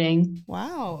songwriting.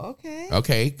 Wow. Okay.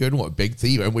 Okay. Good one. Big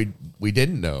Thief. And we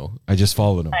didn't know. I just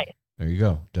followed him. Right. There you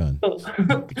go. Done.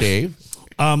 Dave.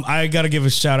 I got to give a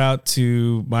shout out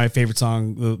to my favorite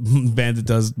song, the band that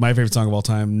does my favorite song of all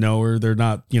time, Knower. They're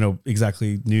not,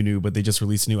 exactly new, but they just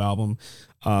released a new album.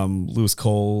 Lewis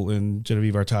Cole and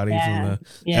Genevieve Artadi from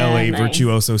the LA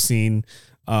virtuoso scene.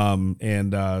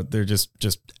 And they're just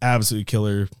absolutely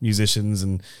killer musicians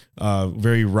and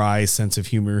very wry sense of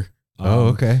humor.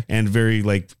 Okay. And very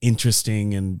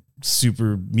interesting and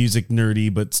super music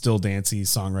nerdy, but still dancey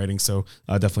songwriting. So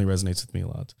definitely resonates with me a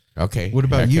lot. Okay. What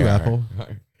about you, Apple?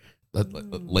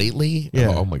 Lately?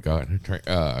 Yeah. Oh my God.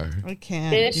 I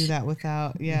can't do that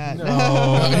without. Yeah.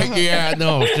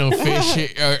 No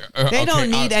fish. They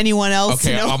don't need anyone else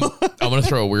to know. I'm going to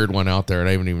throw a weird one out there, and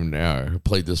I haven't even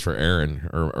played this for Aaron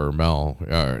or Mel.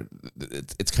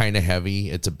 It's kind of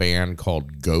heavy. It's a band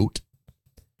called Goat.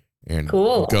 And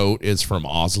cool. Goat is from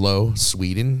Oslo,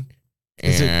 Sweden.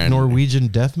 Is it Norwegian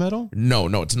death metal? No,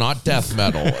 it's not death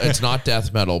metal. It's not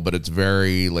death metal, but it's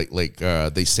very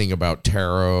they sing about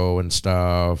tarot and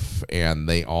stuff, and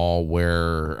they all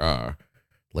wear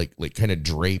kind of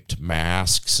draped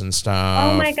masks and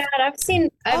stuff. Oh my God, I've seen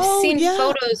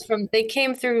photos from. They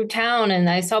came through town, and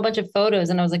I saw a bunch of photos,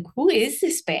 and I was like, "Who is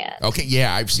this band?" Okay,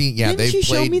 yeah, I've seen. Yeah, Didn't they've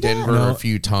played Denver a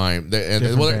few times,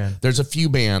 there's a few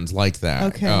bands like that.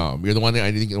 Okay, you're the one that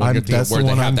I think where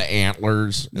they have the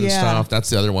antlers and stuff. That's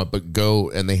the other one. But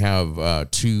and they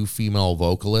have 2 female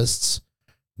vocalists.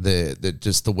 The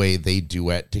just the way they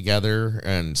duet together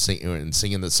and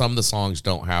singing that some of the songs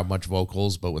don't have much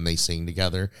vocals, but when they sing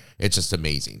together, it's just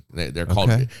amazing. They're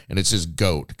called, and it's just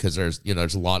Goat because there's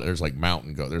like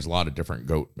Mountain Goat. There's a lot of different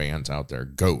goat bands out there.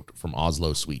 Goat from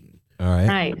Oslo, Sweden. All right.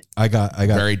 Right. I got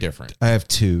very different. I have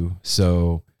 2.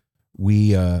 So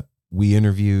we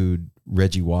interviewed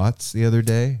Reggie Watts the other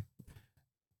day,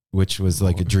 which was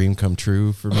like a dream come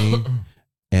true for me.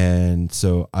 And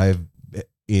so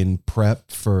in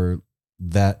prep for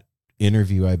that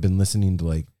interview, I've been listening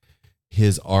to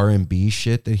his R&B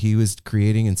shit that he was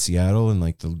creating in Seattle in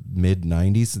the mid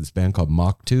 90s. This band called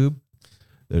Mock Tube.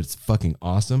 That's fucking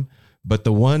awesome. But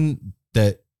the one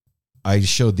that I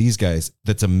showed these guys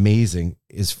that's amazing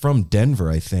is from Denver,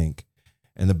 I think.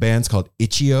 And the band's called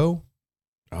Itch.io.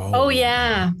 Oh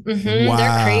yeah. Mm-hmm. Wow.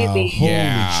 They're crazy.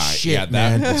 Holy shit,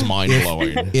 man. That's mind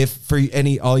blowing. If for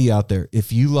all you out there,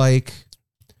 if you like,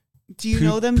 do you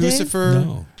know them, Dave?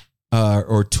 Pucifer,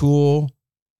 or Tool,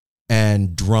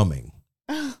 and drumming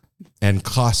and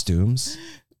costumes.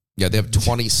 Yeah, they have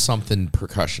 20-something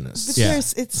percussionists. But Yeah.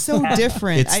 it's so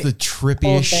different. It's the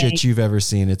trippiest shit you've ever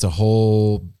seen. It's a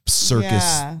whole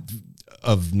circus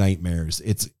of nightmares.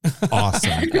 It's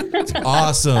awesome. It's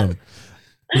awesome.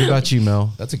 What about you,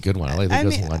 Mel? That's a good one. I like that.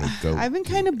 Doesn't let it go. I've been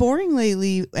kind of boring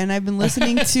lately, and I've been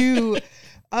listening to,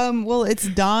 well, it's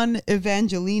Don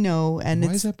Evangelino, and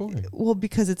Why is that boring? Well,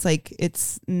 because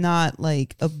it's not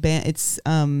like a band. It's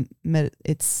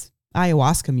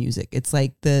ayahuasca music. It's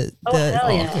like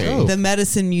the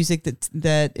medicine music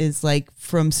that is like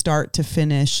from start to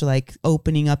finish, like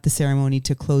opening up the ceremony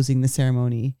to closing the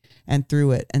ceremony and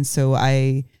through it. And so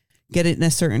I get it in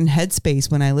a certain headspace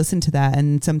when I listen to that.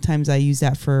 And sometimes I use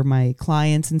that for my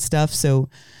clients and stuff. So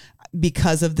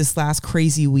because of this last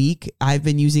crazy week, I've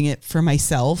been using it for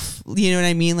myself. You know what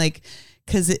I mean? Like,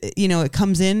 cause it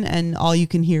comes in and all you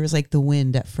can hear is like the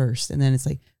wind at first. And then it's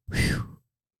like, whew,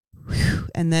 whew,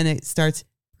 and then it starts,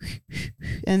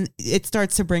 and it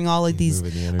starts to bring all of these,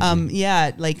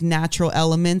 like natural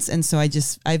elements. And so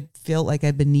I feel like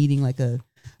I've been needing like a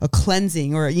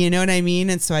cleansing, or you know what I mean?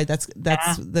 And so that's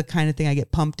the kind of thing I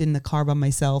get pumped in the car by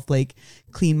myself, like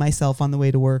clean myself on the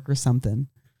way to work or something.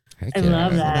 I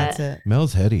love that. That's it.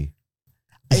 Mel's heady.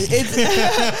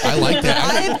 I like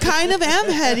that. I kind of am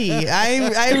heady.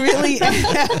 I really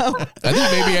am. I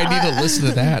think maybe I need to listen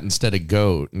to that instead of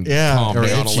Goat and calm or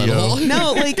down a little.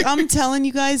 No, like I'm telling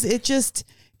you guys,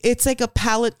 it's like a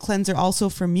palate cleanser also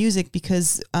for music,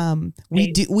 because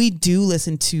we do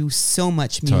listen to so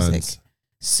much music. Tons.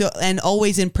 So, and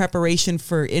always in preparation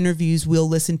for interviews, we'll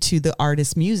listen to the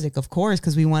artist's music, of course,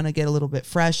 because we want to get a little bit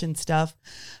fresh and stuff.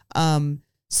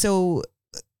 So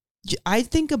I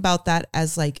think about that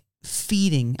as like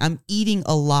feeding. I'm eating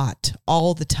a lot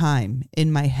all the time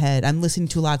in my head. I'm listening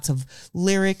to lots of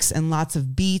lyrics and lots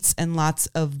of beats and lots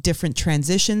of different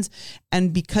transitions.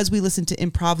 And because we listen to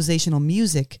improvisational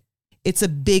music, it's a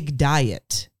big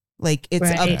diet. Like it's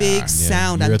a big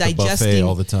sound. You're I'm at the buffet digesting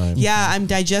all the time. Yeah, I'm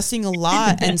digesting a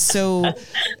lot. And so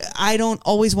I don't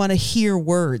always want to hear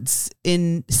words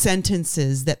in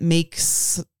sentences that make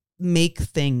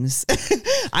things.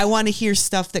 I want to hear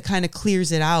stuff that kind of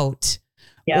clears it out.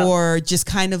 Yep. Or just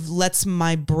kind of lets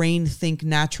my brain think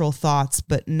natural thoughts,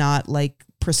 but not like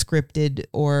prescripted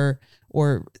or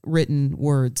written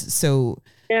words. So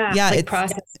like it's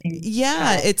processing.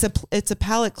 Yeah, it's a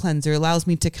palate cleanser. It allows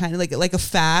me to kind of like a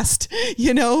fast,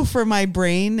 for my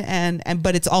brain, and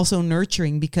but it's also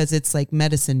nurturing because it's like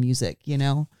medicine music,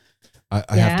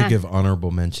 I have to give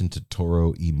honorable mention to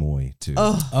Toro y Moi too.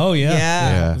 Oh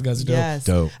yeah. Those guys are dope. Yes.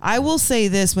 Dope. I will say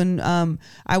this, when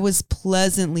I was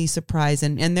pleasantly surprised,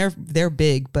 and they're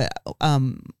big, but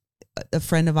a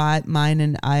friend of mine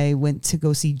and I went to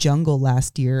go see Jungle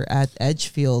last year at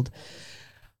Edgefield.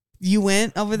 You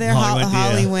went over there?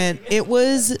 Holly went. It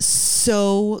was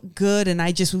so good, and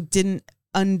I just didn't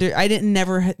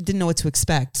know what to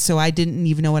expect, so I didn't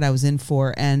even know what I was in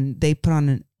for. And they put on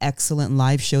an excellent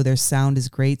live show. Their sound is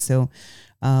great. So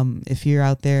if you're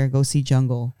out there, go see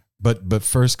Jungle. But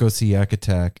first, go see Yak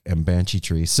Attack and Banshee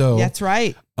Tree. So that's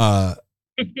right.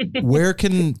 Where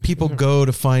can people go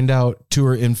to find out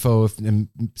tour info and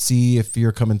see if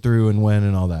you're coming through and when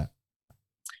and all that?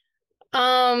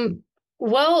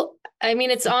 Well, I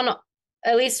mean, it's on,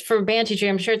 at least for Banshee Tree,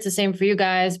 I'm sure it's the same for you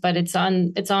guys, but it's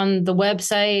on the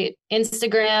website.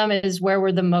 Instagram is where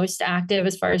we're the most active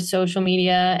as far as social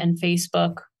media, and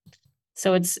Facebook.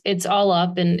 So it's all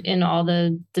up in all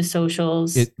the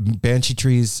socials. Banshee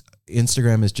Tree's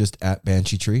Instagram is just at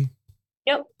Banshee Tree.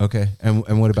 Yep. Okay.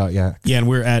 And what about Yak? Yeah, and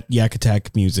we're at Yak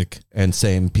Attack Music. And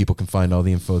same, people can find all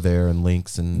the info there and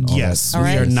links and all yes, that.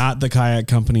 we are not the kayak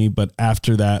company, but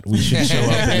after that, we should show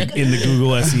up in the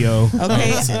Google SEO.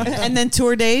 Okay. And then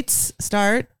tour dates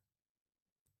start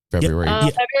February.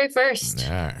 February 1st.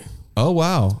 Yeah. Oh,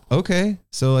 wow. Okay.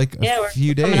 So like a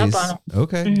few days. Up on it.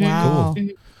 Okay. Mm-hmm. Wow. Cool.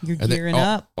 You're gearing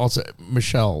up. Also,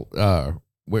 Michelle,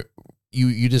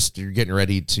 you're getting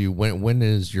ready to, when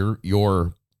is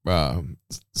your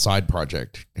side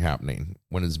project happening?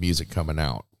 When is music coming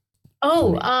out?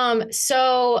 So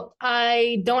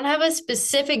I don't have a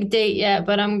specific date yet,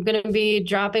 but I'm going to be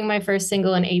dropping my first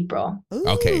single in April. Ooh,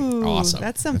 okay, awesome.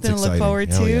 That's something That's to look forward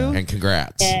Hell to. yeah. And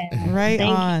congrats. Yeah. Right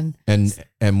on.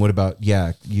 And what about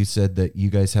Yak? You said that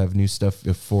you guys have new stuff,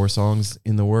 4 songs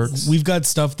in the works. We've got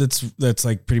stuff that's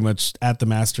like pretty much at the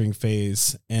mastering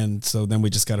phase, and so then we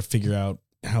just got to figure out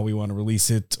how we want to release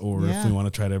it, or if we want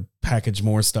to try to package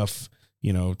more stuff,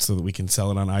 so that we can sell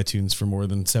it on iTunes for more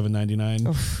than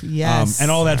 $7.99. Yes.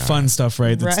 And all that fun stuff,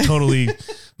 right? That's totally,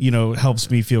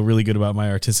 helps me feel really good about my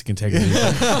artistic integrity.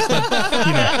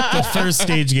 The first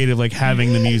stage gate of like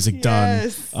having the music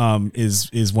done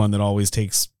is one that always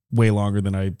takes way longer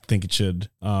than I think it should.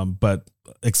 But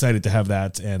excited to have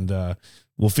that, and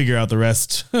we'll figure out the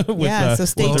rest with, so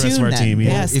stay with the rest of our tuned team. then.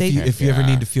 Yeah. If you ever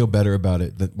need to feel better about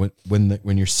it, that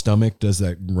when your stomach does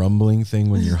that rumbling thing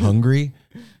when you're hungry,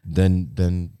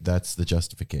 then that's the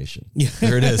justification. Yeah.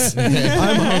 There it is. I'm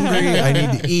hungry. I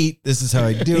need to eat. This is how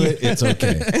I do it. It's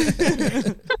okay.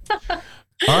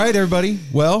 All right, everybody.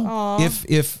 Well,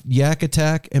 if Yak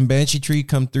Attack and Banshee Tree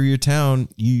come through your town,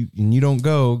 you don't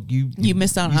go, you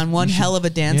missed out on one hell of a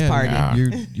dance party.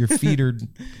 Your feet are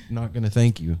not going to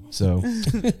thank you. So,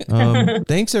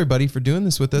 thanks everybody for doing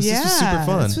this with us. This was super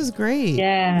fun. This was great.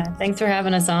 Yeah. Thanks for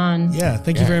having us on. Yeah.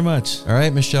 Thank you very much. All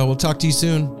right, Michelle. We'll talk to you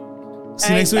soon. See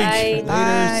you next week.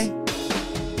 Bye.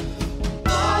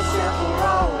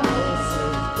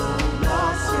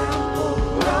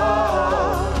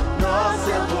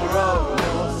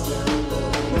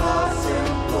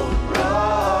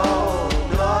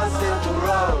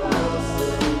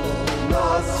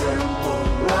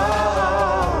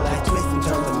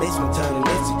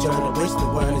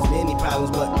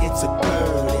 But it's a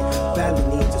burden.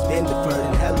 Family needs has been deferred,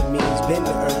 and hella means been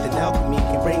the earth, and alchemy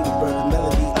can bring the birth, the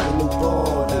melody of a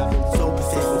newborn. So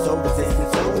persistent, so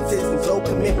resistant, so insistent, so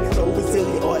commitment, so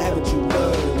resilient, or haven't you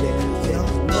learned it?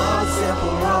 There's one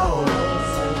simple road.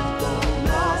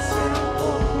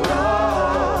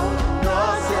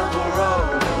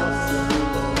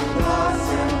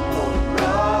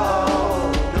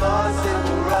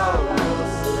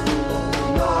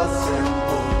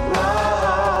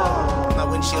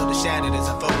 Shattered as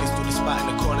I focus through the spot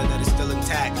in the corner that is still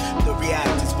intact. The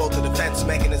react is both a defense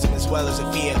mechanism as well as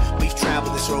a fear. We've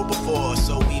traveled this road before,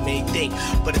 so we may think,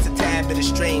 but it's a tad bit of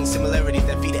strange similarities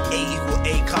that feed an A equal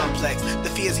A complex. The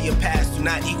fears of your past do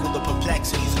not equal the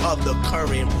perplexities of the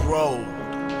current road.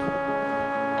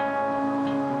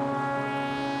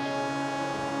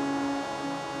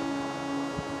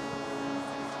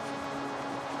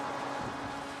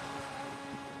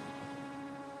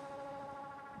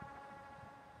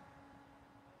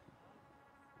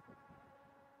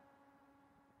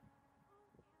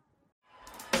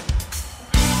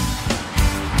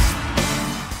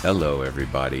 Hello,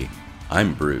 everybody.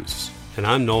 I'm Bruce. And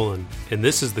I'm Nolan, and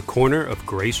this is the Corner of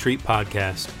Gray Street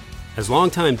podcast. As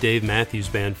longtime Dave Matthews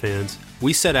Band fans,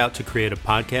 we set out to create a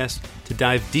podcast to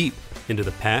dive deep into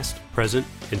the past, present,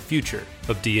 and future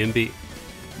of DMB.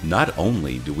 Not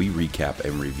only do we recap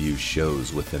and review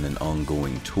shows within an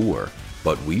ongoing tour,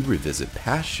 but we revisit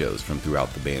past shows from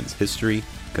throughout the band's history,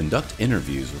 conduct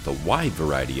interviews with a wide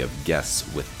variety of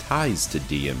guests with ties to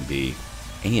DMB,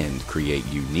 and create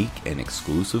unique and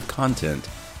exclusive content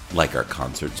like our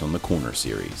Concerts on the Corner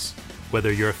series.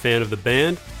 Whether you're a fan of the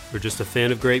band or just a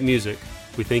fan of great music,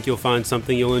 we think you'll find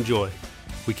something you'll enjoy.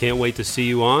 We can't wait to see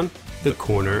you on The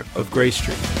Corner of Gray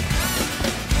Street.